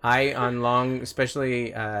 On long,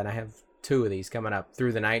 especially, and I have 2 of these coming up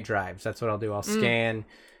through the night drives. That's what I'll do. I'll scan.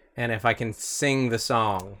 And if I can sing the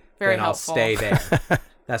song, then helpful. I'll stay there.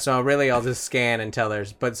 I'll just scan until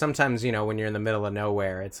but sometimes, when you're in the middle of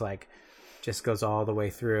nowhere, it's like, just goes all the way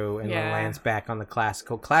through and then lands back on the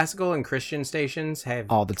classical and Christian stations have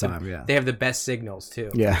all the time. They have the best signals too.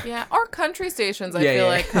 Yeah. Our country stations I feel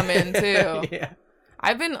like come in too. Yeah.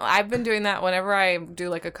 I've been doing that whenever I do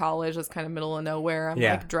like a college that's kind of middle of nowhere. I'm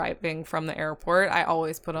like driving from the airport. I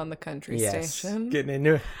always put on the country station. Getting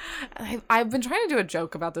into it. I've been trying to do a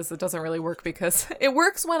joke about this. It doesn't really work because it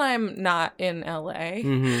works when I'm not in LA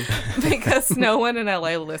because no one in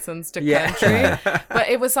LA listens to country. But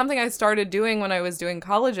it was something I started doing when I was doing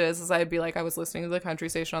colleges. Is I'd be like, I was listening to the country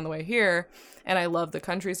station on the way here. And I love the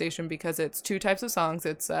country station because it's 2 types of songs.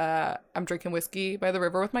 It's I'm Drinking Whiskey by the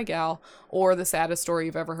River with My Gal, or The Saddest Story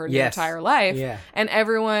You've Ever Heard in Your Entire Life. Yeah. And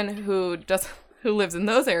everyone who lives in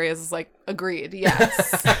those areas is like, agreed.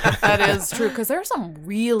 Yes, that is true. Because there are some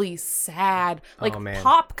really sad,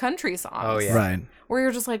 pop country songs. Oh, yeah. Right. Where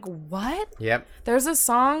you're just like, what? Yep. There's a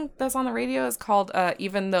song that's on the radio. It's called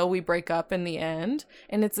Even Though We Break Up in the End.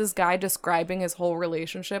 And it's this guy describing his whole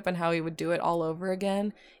relationship and how he would do it all over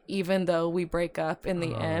again, even though we break up in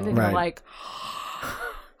the end. And you're like...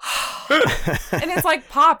 and it's like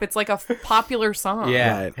pop. It's like a popular song.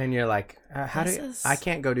 Yeah. Right. And you're like, I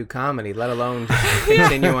can't go do comedy, let alone just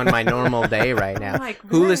continue on my normal day right now. Like,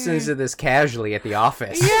 who listens to this casually at the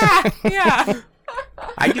office? Yeah.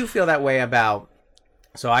 I do feel that way about...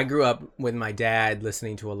 So I grew up with my dad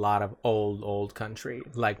listening to a lot of old country,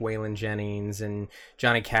 like Waylon Jennings and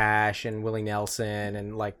Johnny Cash and Willie Nelson.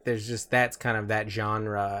 And like, there's just, that's kind of that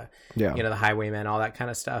genre, the Highwaymen, all that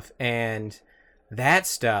kind of stuff. And that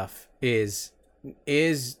stuff is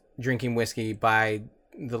Drinking Whiskey by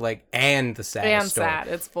and the Saddest and Story. Sad.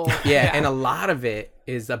 It's full. Yeah. And a lot of it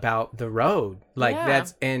is about the road. Like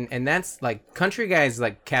that's, and that's like country guys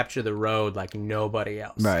like capture the road like nobody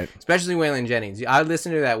else. Right. Especially Waylon Jennings. I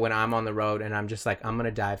listen to that when I'm on the road and I'm just like, I'm going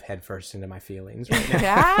to dive headfirst into my feelings right now.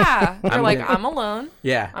 Yeah. I'm alone.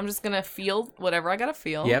 Yeah. I'm just going to feel whatever I got to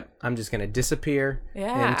feel. Yep. I'm just going to disappear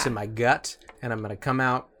into my gut and I'm going to come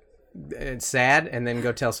out sad and then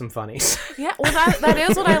go tell some funnies. Yeah, well that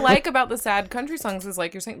is what I like about the sad country songs is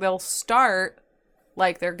like you're saying they'll start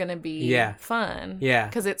like they're gonna be fun. Yeah,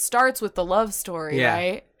 because it starts with the love story,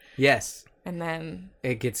 right? Yes. And then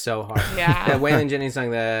it gets so hard. Yeah. That Waylon Jennings song,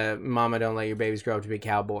 the Mama Don't Let Your Babies Grow Up to Be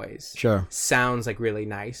Cowboys. Sure. Sounds like really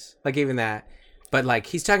nice. Like even that. But like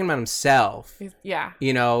he's talking about himself. Yeah.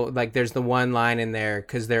 Like there's the one line in there,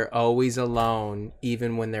 because they're always alone,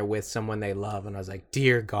 even when they're with someone they love. And I was like,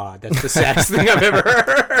 dear God, that's the saddest thing I've ever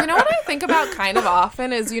heard. You know what I think about kind of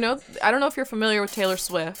often is, I don't know if you're familiar with Taylor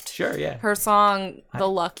Swift. Sure, yeah. Her song, The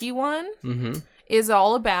Lucky One, is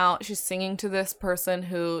all about, she's singing to this person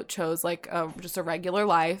who chose like just a regular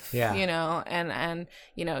life, and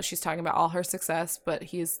she's talking about all her success, but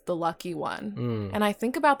he's the lucky one. And I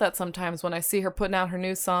think about that sometimes when I see her putting out her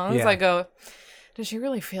new songs. I go, does she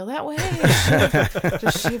really feel that way?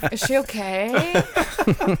 Is she okay?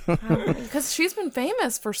 Because she's been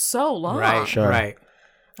famous for so long. Right, sure. Right.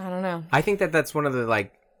 I don't know. I think that's one of the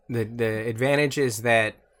the advantages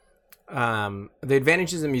that the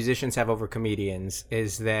advantages that musicians have over comedians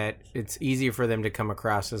is that it's easier for them to come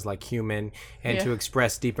across as like human and to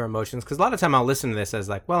express deeper emotions. Because a lot of time I'll listen to this as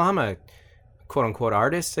like, well, I'm a quote unquote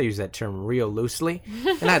artist. I use that term real loosely,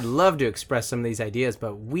 and I'd love to express some of these ideas,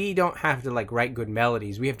 but we don't have to like write good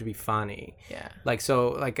melodies. We have to be funny. Yeah. Like,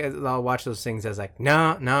 so like I'll watch those things as like,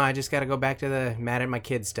 no, I just got to go back to the mad at my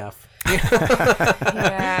kid stuff.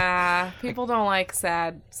 Yeah. People don't like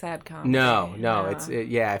sad comedy. No.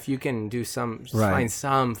 If you can do find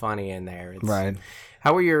some funny in there. Right.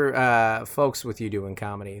 How were your folks with you doing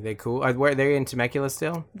comedy? They cool? Are they in Temecula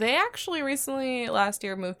still? They actually recently last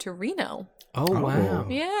year moved to Reno. Oh, wow.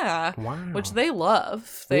 Yeah. Wow. Which they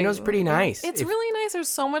love. Reno's pretty nice. It's really nice. There's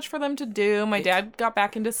so much for them to do. My dad got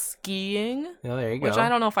back into skiing. Oh, there you go. Which I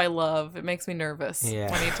don't know if I love. It makes me nervous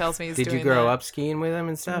when he tells me he's doing that. Did you grow up skiing with him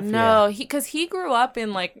and stuff? No, because he grew up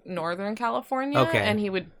in like Northern California. Okay. And he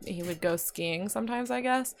would go skiing sometimes, I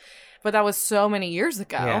guess. But that was so many years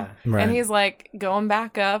ago. Yeah. Right. And he's like going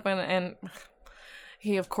back up and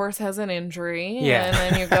he, of course, has an injury. Yeah. And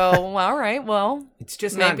then you go, well, all right, well, it's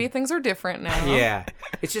just maybe things are different now. Yeah.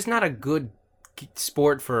 It's just not a good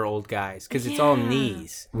sport for old guys because it's all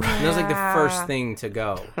knees. Right. And that was like the first thing to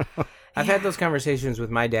go. I've had those conversations with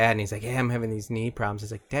my dad, and he's like, I'm having these knee problems.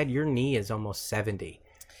 It's like, Dad, your knee is almost 70.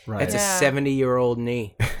 Right. It's a 70-year-old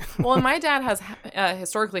knee. Well, and my dad has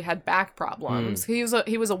historically had back problems. He was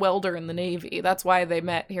a welder in the Navy. That's why they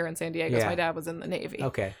met here in San Diego. My dad was in the Navy.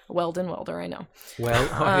 Okay. Weldon welder, I know. Well,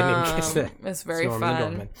 I didn't guess that. It's very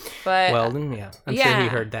fun. But Weldon, yeah. I'm sure he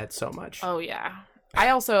heard that so much. Oh, yeah. I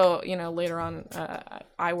also, later on,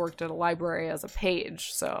 I worked at a library as a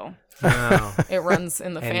page, so it runs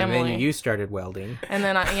in the family. And then you started welding. And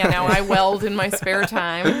then, now I weld in my spare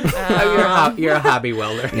time. You're a hobby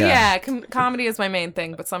welder. Yeah, comedy is my main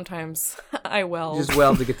thing, but sometimes I weld. You just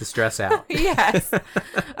weld to get the stress out. Yes.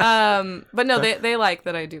 But no, they like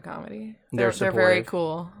that I do comedy. They're very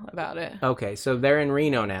cool about it. Okay, so they're in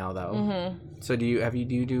Reno now, though. Mm-hmm. So do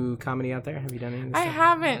you do comedy out there? Have you done any of this I stuff?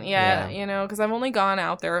 haven't yet, because I've only gone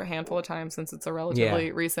out there a handful of times since it's a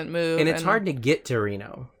relatively recent move. And it's hard to get to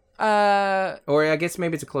Reno. Or I guess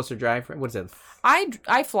maybe it's a closer drive. What is it?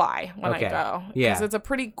 I fly when I go. Yeah. Because it's a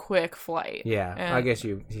pretty quick flight. Yeah. I guess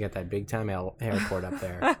you got that big time airport up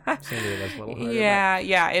there. San Diego's a little harder.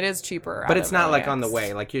 Yeah, it is cheaper. But it's not like on the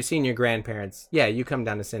way. Like you're seeing your grandparents. Yeah, you come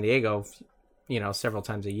down to San Diego, several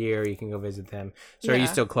times a year. You can go visit them. So are you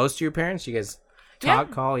still close to your parents? You guys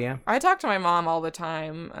call? Yeah. I talk to my mom all the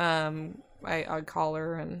time. I call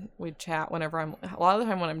her and we chat whenever a lot of the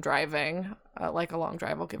time when I'm driving, like a long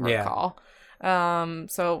drive, I'll give her a call.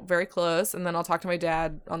 So very close. And then I'll talk to my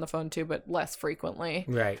dad on the phone too, but less frequently.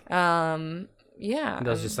 Right. Yeah.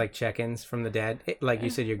 Those just like check-ins from the dad. Like you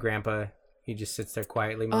said, your grandpa, he just sits there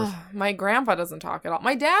quietly most. My grandpa doesn't talk at all.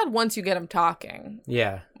 My dad, once you get him talking.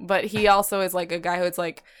 Yeah. But he also is like a guy who's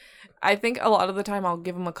like, I think a lot of the time I'll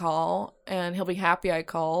give him a call and he'll be happy I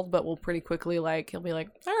called, but we'll pretty quickly he'll be like,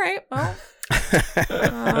 all right, well,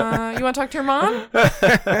 you want to talk to your mom?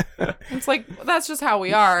 It's like, that's just how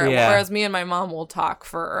we are. Yeah. Whereas me and my mom will talk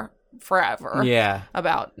for forever. Yeah.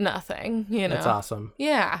 About nothing, That's awesome.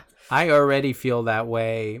 Yeah. I already feel that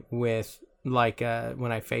way with like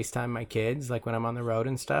when I FaceTime my kids, like when I'm on the road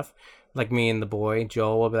and stuff. Like me and the boy,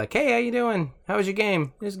 Joel, will be like, hey, how you doing? How was your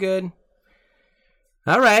game? It was good.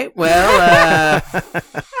 All right. Well,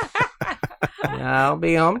 I'll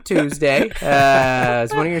be home Tuesday.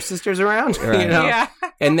 Is one of your sisters around? Right. Yeah.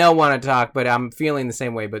 And they'll want to talk, but I'm feeling the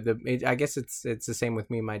same way. But I guess it's the same with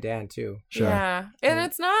me and my dad too. Sure. Yeah. And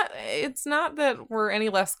it's not that we're any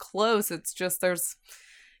less close. It's just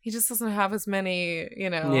he just doesn't have as many,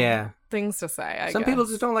 things to say. Some people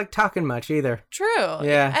just don't like talking much either. True.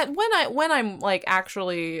 Yeah. And when I'm like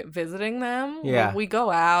actually visiting them, we go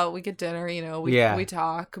out, we get dinner, we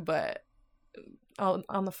talk, but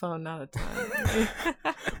on the phone, not a ton.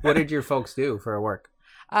 What did your folks do for work?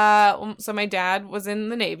 So my dad was in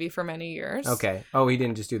the Navy for many years. Okay. Oh, he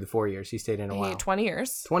didn't just do the 4 years. He stayed in a while. 20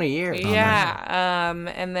 years. 20 years. Yeah.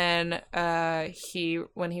 And then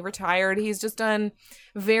when he retired, he's just done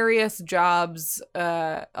various jobs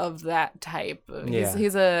of that type.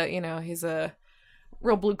 He's a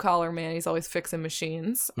real blue collar man. He's always fixing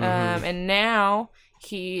machines. And now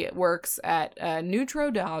he works at a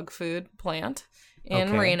Nutro dog food plant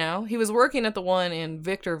in Reno. He was working at the one in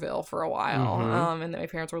Victorville for a while, and my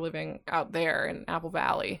parents were living out there in Apple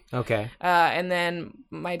Valley. Okay. And then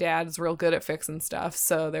my dad's real good at fixing stuff,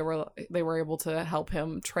 so they were able to help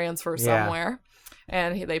him transfer somewhere.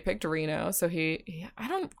 And they picked Reno, so he I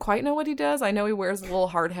don't quite know what he does. I know he wears a little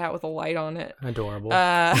hard hat with a light on it. Adorable.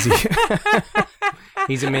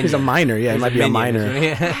 He's a miner. Yeah, he might be a miner.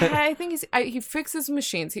 I think he fixes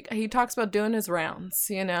machines. He talks about doing his rounds,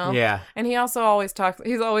 Yeah. And he also always talks.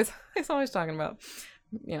 He's always talking about,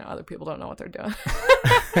 other people don't know what they're doing.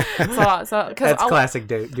 so that's classic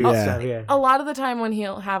dude stuff. Yeah. A lot of the time when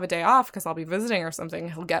he'll have a day off, because I'll be visiting or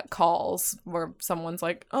something, he'll get calls where someone's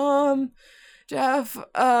like, Jeff,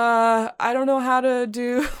 I don't know how to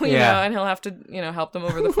do, and he'll have to, help them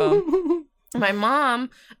over the phone. My mom,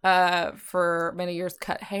 for many years,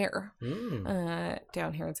 cut hair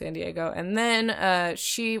down here in San Diego. And then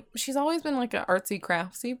she's always been like an artsy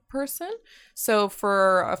craftsy person. So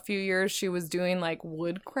for a few years, she was doing like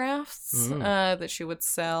wood crafts that she would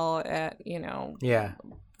sell at,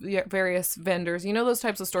 various vendors. Those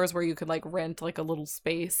types of stores where you could like rent like a little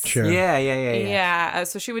space. Sure. Yeah.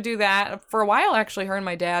 So she would do that. For a while, actually, her and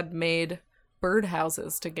my dad made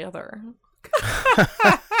birdhouses together.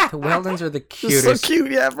 The Weldons are the cutest. So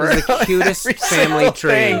cute, yeah, bro. They're the cutest family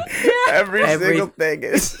tree. Every single thing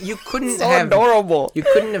is you couldn't so have adorable. You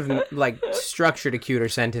couldn't have like structured a cuter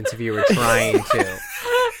sentence if you were trying to.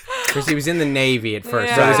 Because he was in the Navy at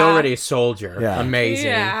first, so he was already a soldier. Yeah. Amazing.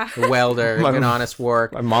 Yeah. Welder, good honest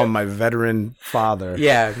work. My mom, my veteran father.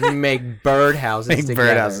 Yeah, make birdhouses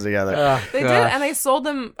together. They did, and they sold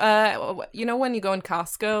them, when you go in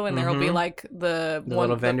Costco and there'll be like the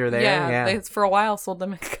little vendor there? Yeah. They, for a while, sold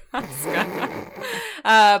them at Costco.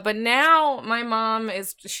 But now my mom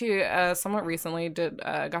she somewhat recently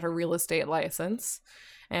got her real estate license.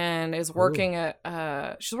 And is working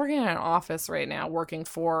she's working in an office right now, working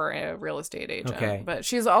for a real estate agent. Okay. But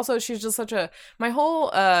she's just my whole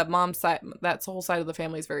mom's side, that whole side of the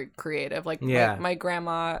family is very creative. Like my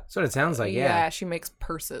grandma. That's what it sounds like, Yeah, she makes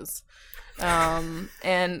purses. And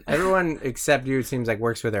everyone except you, it seems like,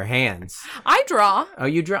 works with their hands. I draw. Oh,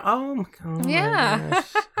 you draw? Oh yeah.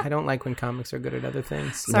 I don't like when comics are good at other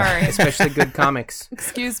things. Sorry. Especially good comics.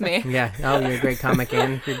 Excuse me. Yeah. Oh, you're a great comic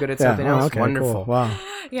and you're good at something else. Okay, wonderful. Cool. Wow.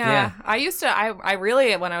 Yeah. I used to, I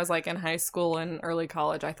really, when I was like in high school and early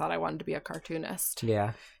college, I thought I wanted to be a cartoonist.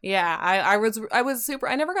 Yeah. Yeah. I was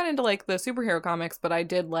I never got into like the superhero comics, but I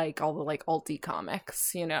did like all the like alty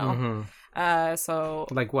comics, Mm-hmm. So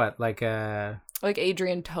like what? Like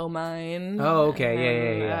Adrian Tomine. Oh,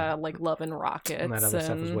 okay. Yeah. Like Love and Rockets. That other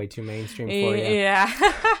stuff was way too mainstream for you. Yeah.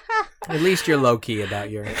 At least you're low key about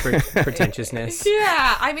your pretentiousness.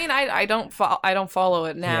 Yeah. I mean, I don't follow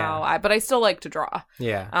it now, but I still like to draw.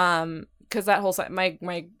 Yeah. Because that whole side, my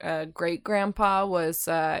great grandpa was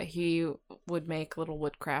he would make little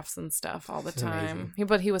wood crafts and stuff all the time.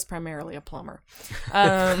 But he was primarily a plumber.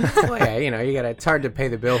 Well, yeah, it's hard to pay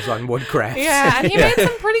the bills on wood crafts. Yeah, and he made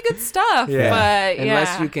some pretty good stuff. Yeah. But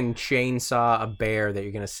unless you can chainsaw a bear that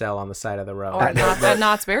you're going to sell on the side of the road. Or at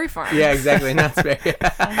Knott's Berry Farm. Yeah, exactly, Knott's Berry.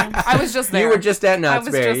 I was just there. You were just at Knott's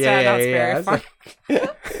Berry. I was just at Knott's Berry Farm.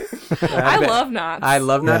 I love Knott's. I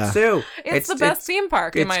love Knott's too. It's the best theme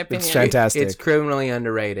park, in my opinion. It's fantastic. It's criminally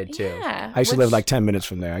underrated too. Yeah. I used to live like 10 minutes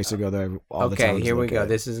from there. I used to go there all the time. Okay, here we go.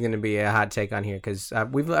 This is going to be a hot take on here because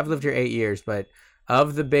I've lived here 8 years, but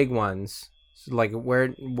of the big ones, like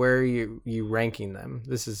where are you ranking them?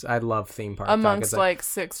 I love theme park amongst like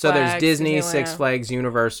Six Flags. So there's Disney, Disneyland. Six Flags,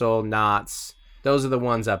 Universal, Knott's. Those are the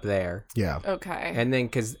ones up there. Yeah. Okay. And then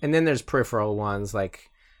there's peripheral ones like.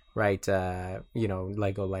 Right,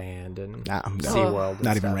 Legoland and SeaWorld.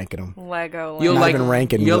 Not even ranking them. Legoland. You'll like even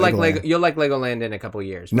ranking. You'll like Legoland in a couple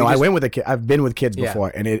years. No, I went with a kid. I've been with kids before,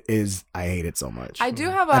 and I hate it so much. I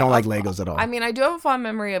don't like Legos at all. I mean, I do have a fond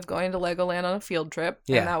memory of going to Legoland on a field trip.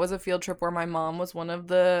 Yeah. And that was a field trip where my mom was one of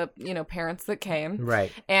the parents that came.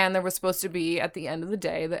 Right. And there was supposed to be at the end of the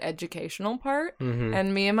day the educational part,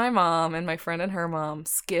 and me and my mom and my friend and her mom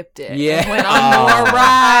skipped it. Yeah. And went on more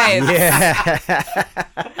rides. Yeah.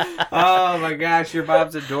 Oh my gosh, your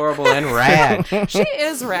mom's adorable and rad. She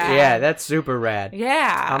is rad. Yeah, that's super rad.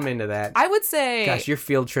 Yeah. I'm into that. I would say... Gosh, your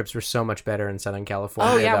field trips were so much better in Southern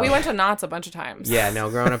California. Oh yeah, though. we went to Knott's a bunch of times. Yeah, no,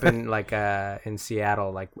 growing up in in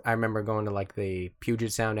Seattle, I remember going to the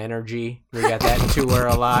Puget Sound Energy. We got that tour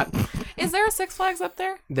a lot. Is there a Six Flags up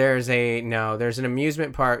there? There's an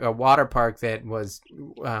amusement park, a water park that was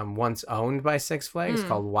once owned by Six Flags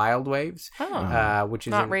called Wild Waves. Oh. Which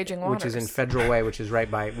is Raging Waters. Which is in Federal Way, which is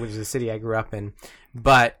the city I grew up in.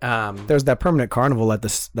 But there's that permanent carnival at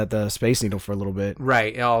the Space Needle for a little bit.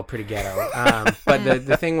 Right, all pretty ghetto. But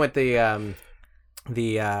the thing with the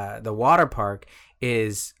the water park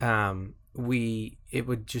is it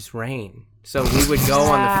would just rain. So we would go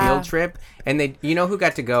on the field trip, and who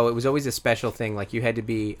got to go? It was always a special thing. Like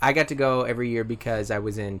I got to go every year because I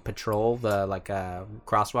was in patrol,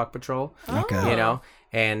 crosswalk patrol. Okay.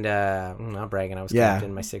 And I'm not bragging. I was captain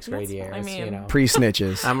in my 6th grade year.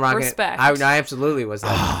 Pre-snitches. I'm rocking. Respect. I absolutely was.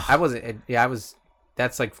 I wasn't. I was.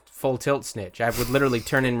 That's like full tilt snitch. I would literally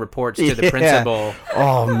turn in reports to the principal.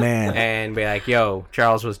 Oh man! And be like, "Yo,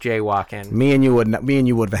 Charles was jaywalking." Me and you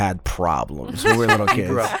would have had problems when we were little kids. You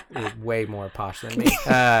grew up way more posh than me.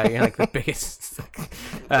 You're like the biggest.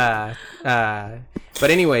 But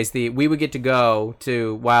anyways, we would get to go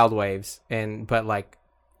to Wild Waves, but like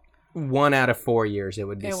 1 out of 4 years it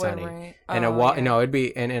would be sunny. Right. And it'd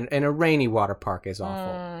be and a rainy water park is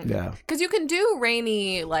awful. Yeah. Because you can do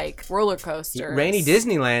rainy like roller coasters. Rainy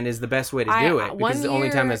Disneyland is the best way to do it because it's the only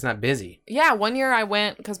time that's not busy. Yeah, one year I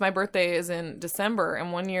went because my birthday is in December,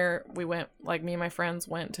 and one year we went, like me and my friends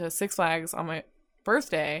went to Six Flags on my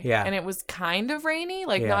birthday. Yeah. And it was kind of rainy,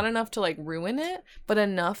 like not enough to like ruin it, but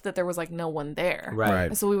enough that there was like no one there. Right.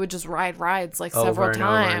 And so we would just ride rides like Over several and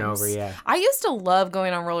times. over and over, yeah. I used to love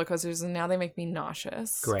going on roller coasters, and now they make me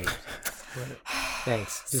nauseous. Great.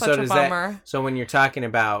 Thanks. Such a bummer. So when you're talking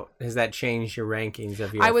about, has that changed your rankings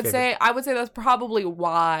of your? I would say that's probably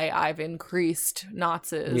why I've increased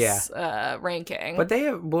Knott's ranking. But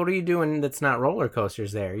what are you doing that's not roller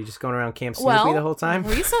coasters there? You just going around Camp Snoopy the whole time?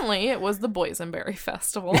 Recently it was the Boysenberry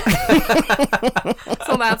Festival.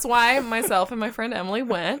 So that's why myself and my friend Emily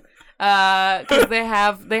went. Because they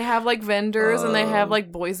have like vendors and they have like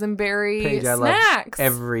boysenberry Paige, snacks. I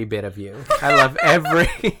love every bit of you. I love every.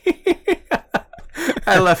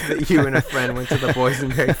 I love that you and a friend went to the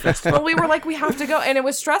Boysenberry Festival. Well, we were like, we have to go, and it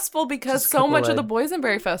was stressful because so much of the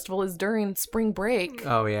Boysenberry Festival is during spring break.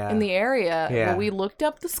 Oh yeah, in the area. Yeah. Well, we looked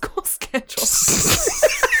up the school schedule.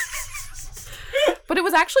 But it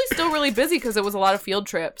was actually still really busy because it was a lot of field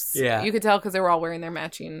trips. Yeah. You could tell because they were all wearing their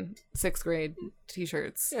matching 6th grade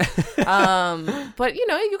t-shirts. But,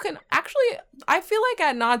 you can actually, I feel like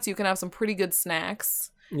at Knott's you can have some pretty good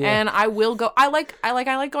snacks. Yeah. And I will go. I like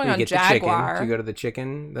going on Jaguar. Do you go to the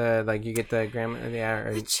chicken? You get the grandma.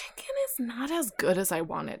 The chicken is not as good as I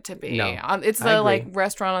want it to be. No, it's the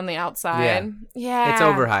restaurant on the outside. Yeah. It's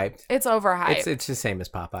overhyped. It's the same as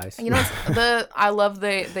Popeyes. I love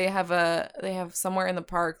they have somewhere in the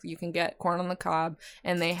park you can get corn on the cob,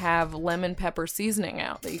 and they have lemon pepper seasoning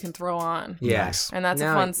out that you can throw on. Yes, and that's a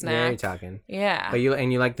fun snack. Now you're talking. Yeah, but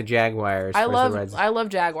you like the Jaguars. I love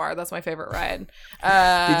Jaguar. That's my favorite ride.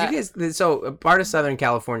 Did you guys? So part of Southern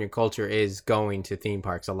California culture is going to theme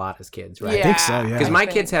parks a lot as kids, right? I think so. Yeah, because my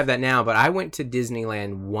kids have that now. But I went to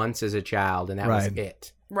Disneyland once as a child, and that was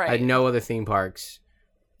it. Right. I had no other theme parks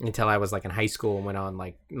until I was like in high school and went on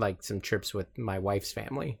like some trips with my wife's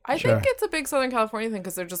family. I think it's a big Southern California thing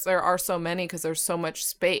because there are so many because there's so much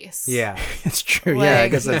space. Yeah, it's true. I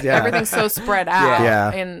guess everything's so spread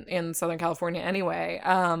out in Southern California anyway.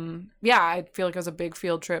 I feel like it was a big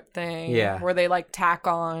field trip thing. Yeah, where they like tack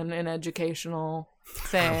on an educational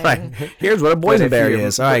thing. Right. Here's what a boysenberry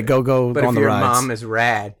is. All right, go but on if the your rides. mom is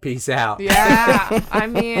rad, peace out. Yeah, I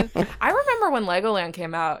mean, I remember when Legoland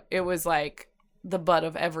came out, it was like the butt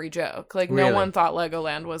of every joke. Like no one thought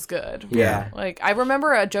Legoland was good. Yeah. Like I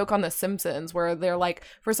remember a joke on The Simpsons where they're like,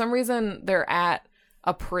 for some reason they're at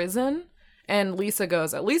a prison and Lisa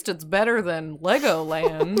goes, "At least it's better than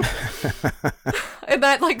Legoland." And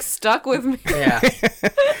that like stuck with me. Yeah.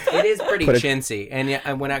 It is pretty chintzy.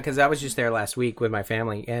 And because I was just there last week with my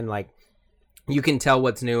family, and like you can tell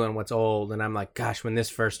what's new and what's old, and I'm like, gosh, when this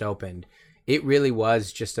first opened, it really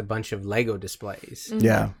was just a bunch of Lego displays. Mm-hmm.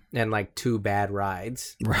 Yeah. And like 2 bad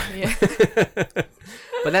rides. Right. Yeah.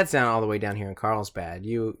 But that's down all the way down here in Carlsbad.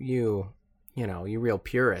 You real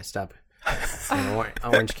purist up in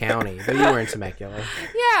Orange County. But you were in Temecula.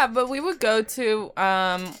 Yeah, but we would go to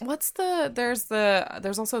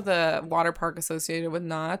there's also the water park associated with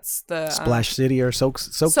Knott's, the Splash City or Soak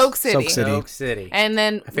City. Soak City. And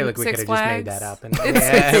then I feel like we could have just made that up.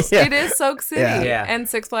 It is Soak City. Yeah. And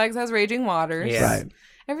Six Flags has Raging Waters. Yeah. Right.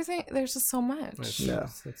 Everything, there's just so much.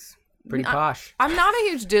 It's pretty posh. I'm not a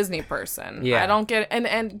huge Disney person. Yeah. I don't get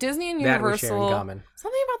and Disney and That we share in Universal. common.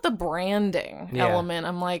 Something about the branding element.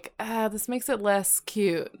 I'm like, this makes it less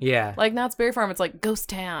cute. Yeah. Like Knott's Berry Farm, it's like Ghost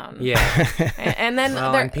Town. Yeah. And then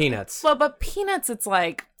and Peanuts. Well, but Peanuts, it's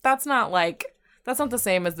like that's not the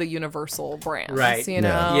same as the Universal brands, right? You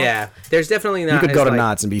know? Yeah. There's definitely not. You could go to like,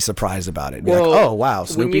 Knott's and be surprised about it. Be like, oh wow,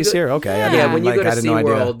 Snoopy's here. Okay. Yeah. When you go to I had no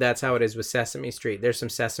idea. SeaWorld, that's how it is with Sesame Street. There's some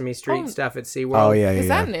Sesame Street stuff at SeaWorld. Oh yeah. Is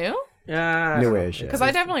that new? Newish. Because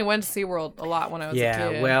I definitely went to SeaWorld a lot when I was a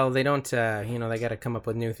kid. Yeah, well, they don't, they got to come up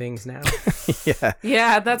with new things now.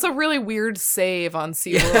 Yeah, that's a really weird save on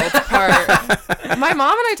SeaWorld's part. My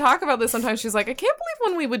mom and I talk about this sometimes. She's like, I can't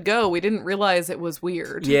believe when we would go, we didn't realize it was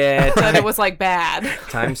weird. Yeah. That it was like bad.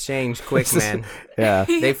 Times change quick, man. Yeah.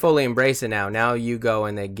 They fully embrace it now. Now you go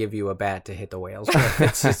and they give you a bat to hit the whales with.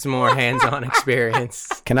 It's just more hands-on experience.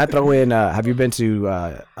 Can I throw in, have you been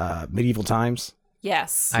to Medieval Times?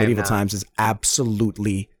 Yes. Medieval Times is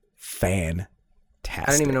absolutely fantastic.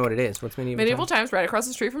 I don't even know what it is. What's Medieval Times? Right across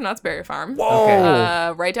the street from Knott's Berry Farm. Whoa!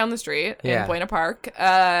 Okay. Right down the street in Buena Park.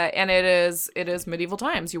 And it is Medieval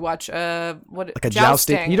Times. You watch like a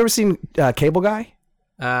jousting. You never seen Cable Guy?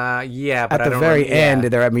 Yeah, but at the very end,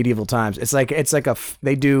 they're at Medieval Times. It's like it's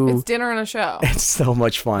dinner and a show. It's so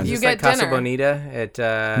much fun. You it's get like Casa dinner. Bonita at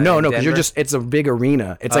no, because it's a big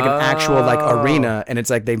arena. It's like an actual like arena, and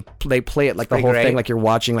it's like they play it like the whole thing, like you're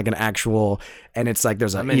watching like an actual. And it's like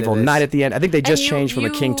there's an evil knight at the end. I think they just changed from a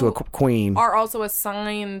king to a queen. Are also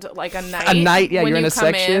assigned like a knight. A knight, yeah. When you're in a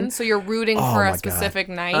section, so you're rooting for a specific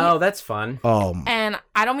knight. Oh, that's fun. And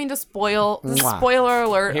I don't mean to spoil. Spoiler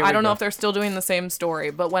alert! I don't know go. if they're still doing the same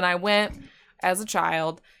story, but when I went as a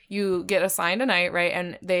child, you get assigned a knight, right?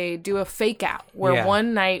 And they do a fake out where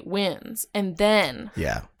one knight wins, and then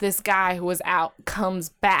this guy who was out comes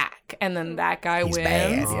back, and then that guy wins.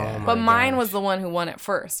 Bad, Oh but mine was the one who won it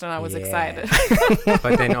first, and I was excited.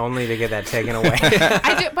 But then only to get that taken away.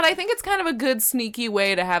 But I think it's kind of a good sneaky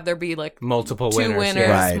way to have there be like Multiple two winners,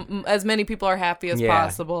 Right. As many people are happy as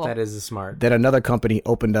possible. That is smart. Then another company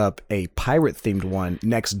opened up a pirate themed one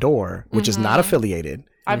next door, which is not affiliated.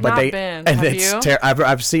 I've not been. And Have it's you?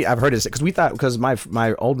 I've heard it because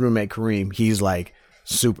my old roommate Kareem, he's like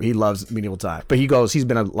super. He loves Medieval Times, but he's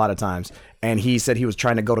been a lot of times, and he said he was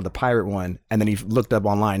trying to go to the pirate one, and then he looked up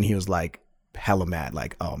online, and he was like hella mad,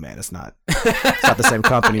 like, oh man, it's not the same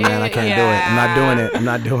company, man. I can't do it. I'm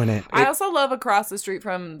not doing it. I also love across the street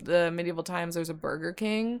from the Medieval Times. There's a Burger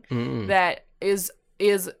King that is.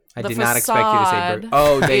 I the did not expect you to say burger.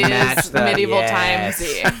 Oh, they match the Medieval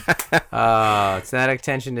Timesy. Oh, it's that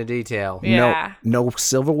attention to detail. Yeah. No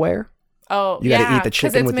silverware. Oh, you gotta eat the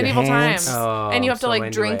chicken with your Medieval hands. Times. Oh, And you have to so like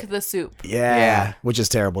into drink it. the soup. Yeah, which is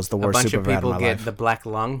terrible. It's the A worst bunch soup of I've had in people my get life. the black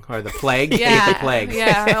lung or the plague. Yeah, The plague.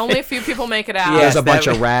 yeah. Only a few people make it out. There's Yes, a bunch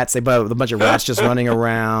that of rats. A bunch of rats just running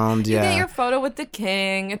around. You Yeah. get your photo with the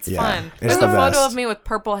king. It's fun. It's There's the a photo best. of me with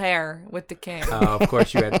purple hair with the king. Oh, of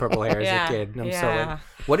course you had purple hair as Yeah, a kid. I'm yeah. sorry.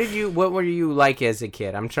 What were you like as a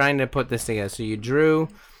kid? I'm trying to put this together. So you drew.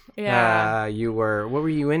 Yeah. What were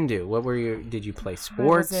you into? Did you play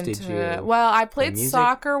sports? Well, I played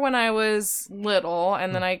soccer when I was little,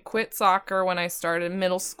 and then I quit soccer when I started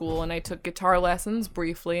middle school, and I took guitar lessons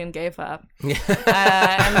briefly and gave up. And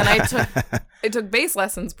then I took bass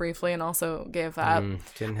lessons briefly and also gave up.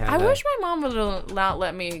 I wish my mom would not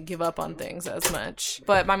let me give up on things as much,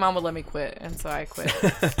 but my mom would let me quit, and so I quit.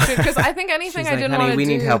 Because I think anything I didn't want to do. We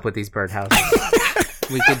need help with these birdhouses.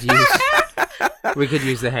 We could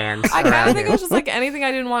use the hands. I kind of think it was just like anything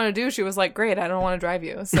I didn't want to do. She was like, "Great, I don't want to drive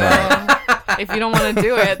you. So if you don't want to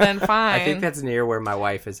do it, then fine." I think that's near where my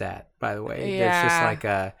wife is at. By the way, Yeah. It's just like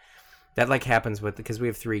that like happens because we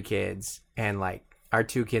have 3 kids, and like our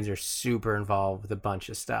 2 kids are super involved with a bunch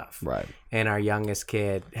of stuff. Right. And our youngest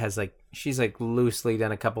kid has she's loosely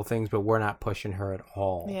done a couple things, but we're not pushing her at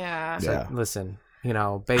all. Yeah. So listen,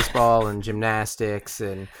 baseball and gymnastics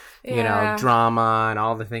and drama and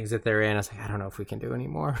all the things that they're in. I was like, I don't know if we can do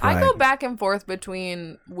anymore. I go back and forth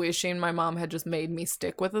between wishing my mom had just made me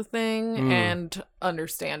stick with a thing and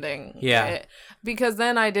understanding it. Because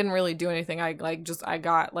then I didn't really do anything. I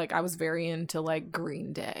was very into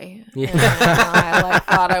Green Day. Yeah. And I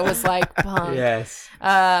thought I was punk. Yes.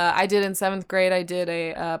 I did in 7th grade. I did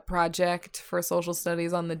a project for social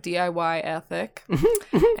studies on the DIY ethic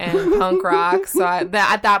and punk rock. So at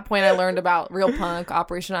that point, I learned about real punk,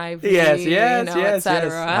 Operation Ivy,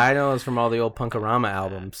 etc. I know it's from all the old Punkorama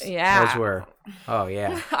albums. Yeah. Those were. Oh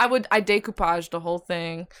yeah. I decoupaged the whole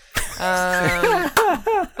thing. My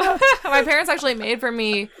parents actually made for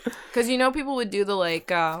me, because people would do the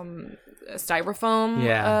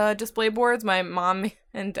styrofoam display boards. My mom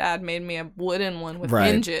and dad made me a wooden one with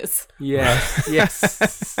hinges. Yes.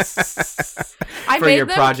 I for made your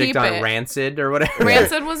them project keep on it. Rancid or whatever.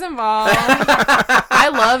 Rancid was involved. I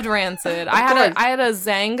loved Rancid. I had a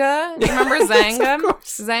Zanga. Do you remember Zanga?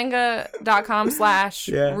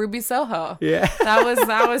 Zanga.com/Ruby Soho. Yeah.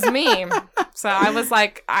 That was me. So I was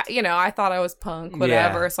like, I thought I was punk,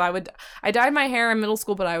 whatever. Yeah. So I dyed my hair in middle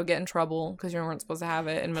school, but I would get in trouble because you weren't supposed to have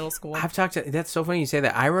it in middle school. That's so funny you say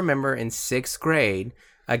that. I remember in 6th grade,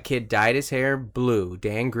 a kid dyed his hair blue.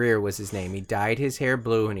 Dan Greer was his name. He dyed his hair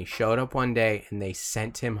blue, and he showed up one day, and they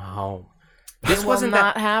sent him home. This wasn't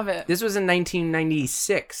not have it. This was in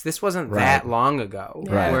 1996. This wasn't that long ago.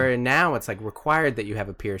 Right. Where now it's like required that you have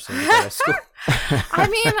a piercing to go to school. I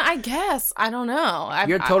mean, I guess I don't know.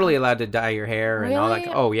 You're totally allowed to dye your hair and all that.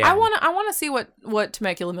 Oh yeah. I want to see what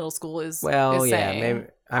Temecula Middle School is. Well, is yeah, saying. maybe.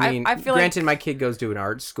 I mean, I feel granted, my kid goes to an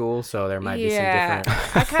art school, so there might be some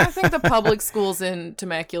different. I kind of think the public schools in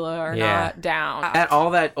Temecula are not down.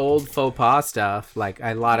 All that old faux pas stuff, like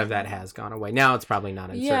a lot of that has gone away. Now it's probably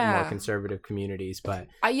not in certain more conservative communities, but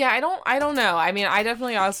I don't know. I mean, I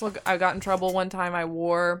definitely I got in trouble one time. I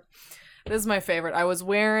wore. This is my favorite. I was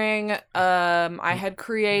wearing. I had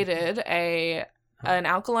created an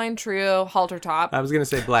Alkaline Trio halter top. I was gonna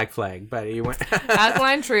say Black Flag, but you went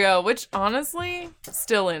Alkaline Trio, which honestly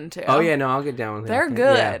still into. Oh yeah, no, I'll get down with it. They're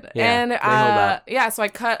good. Yeah, and they hold up. so I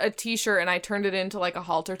cut a t-shirt and I turned it into like a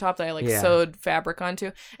halter top that I sewed fabric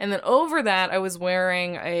onto, and then over that I was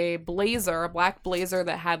wearing a blazer, a black blazer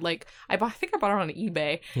that had like I think I bought it on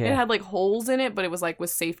eBay. Yeah. It had like holes in it, but it was like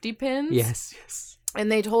with safety pins. Yes. And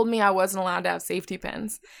they told me I wasn't allowed to have safety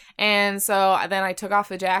pins. And so then I took off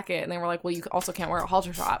the jacket and they were like, well, you also can't wear a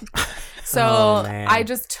halter top. So I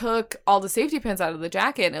just took all the safety pins out of the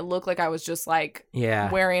jacket and it looked like I was just like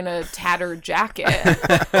wearing a tattered jacket.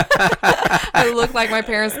 It looked like my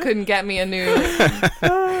parents couldn't get me a new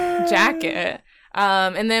jacket.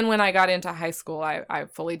 And then when I got into high school, I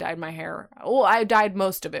fully dyed my hair. Well, I dyed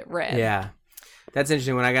most of it red. Yeah. That's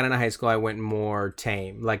interesting. When I got into high school, I went more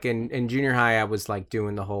tame. Like in junior high, I was like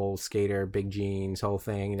doing the whole skater, big jeans, whole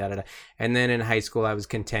thing, And then in high school, I was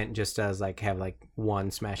content just to have like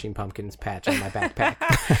one Smashing Pumpkins patch on my backpack.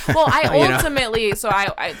 Well, I ultimately, so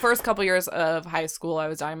I first couple years of high school, I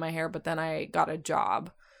was dyeing my hair, but then I got a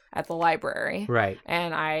job at the library. Right.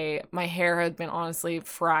 And my hair had been honestly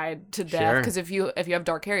fried to death because if you have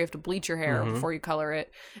dark hair, you have to bleach your hair before you color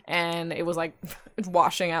it. And it was like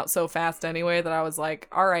washing out so fast anyway that I was like,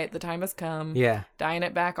 all right, the time has come. Yeah. Dyeing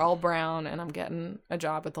it back all brown and I'm getting a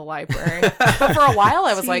job at the library. But for a while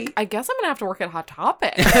I was like, I guess I'm going to have to work at Hot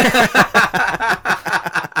Topic.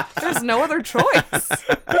 There's no other choice.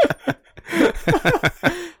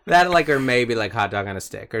 That or maybe like hot dog on a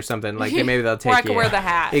stick or something like maybe they'll take or I could wear the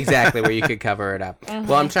hat. Exactly, where you could cover it up.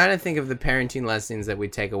 Well, I'm trying to think of the parenting lessons that we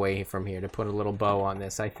take away from here to put a little bow on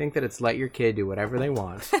this. I think that it's let your kid do whatever they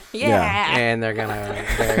want. Yeah. And they're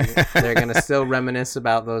gonna still reminisce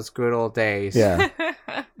about those good old days. Yeah.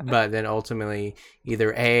 But then ultimately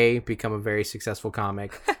either A, become a very successful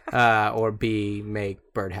comic, or B,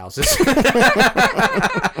 make birdhouses.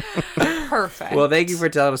 Perfect. Well, thank you for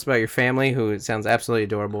telling us about your family, who sounds absolutely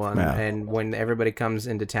adorable. And when everybody comes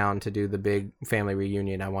into town to do the big family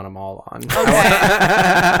reunion, I want them all on. Okay.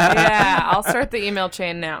 Yeah, I'll start the email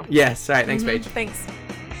chain now. Yes. All right. Thanks, Paige. Thanks.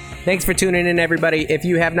 Thanks for tuning in, everybody. If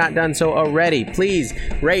you have not done so already, please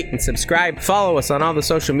rate and subscribe. Follow us on all the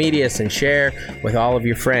social medias and share with all of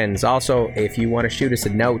your friends. Also, if you want to shoot us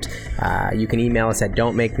a note, you can email us at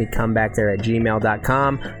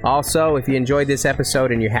don'tmakemecomebackthere@gmail.com. Also, if you enjoyed this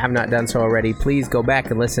episode and you have not done so already, please go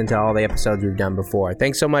back and listen to all the episodes we've done before.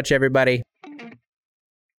 Thanks so much, everybody.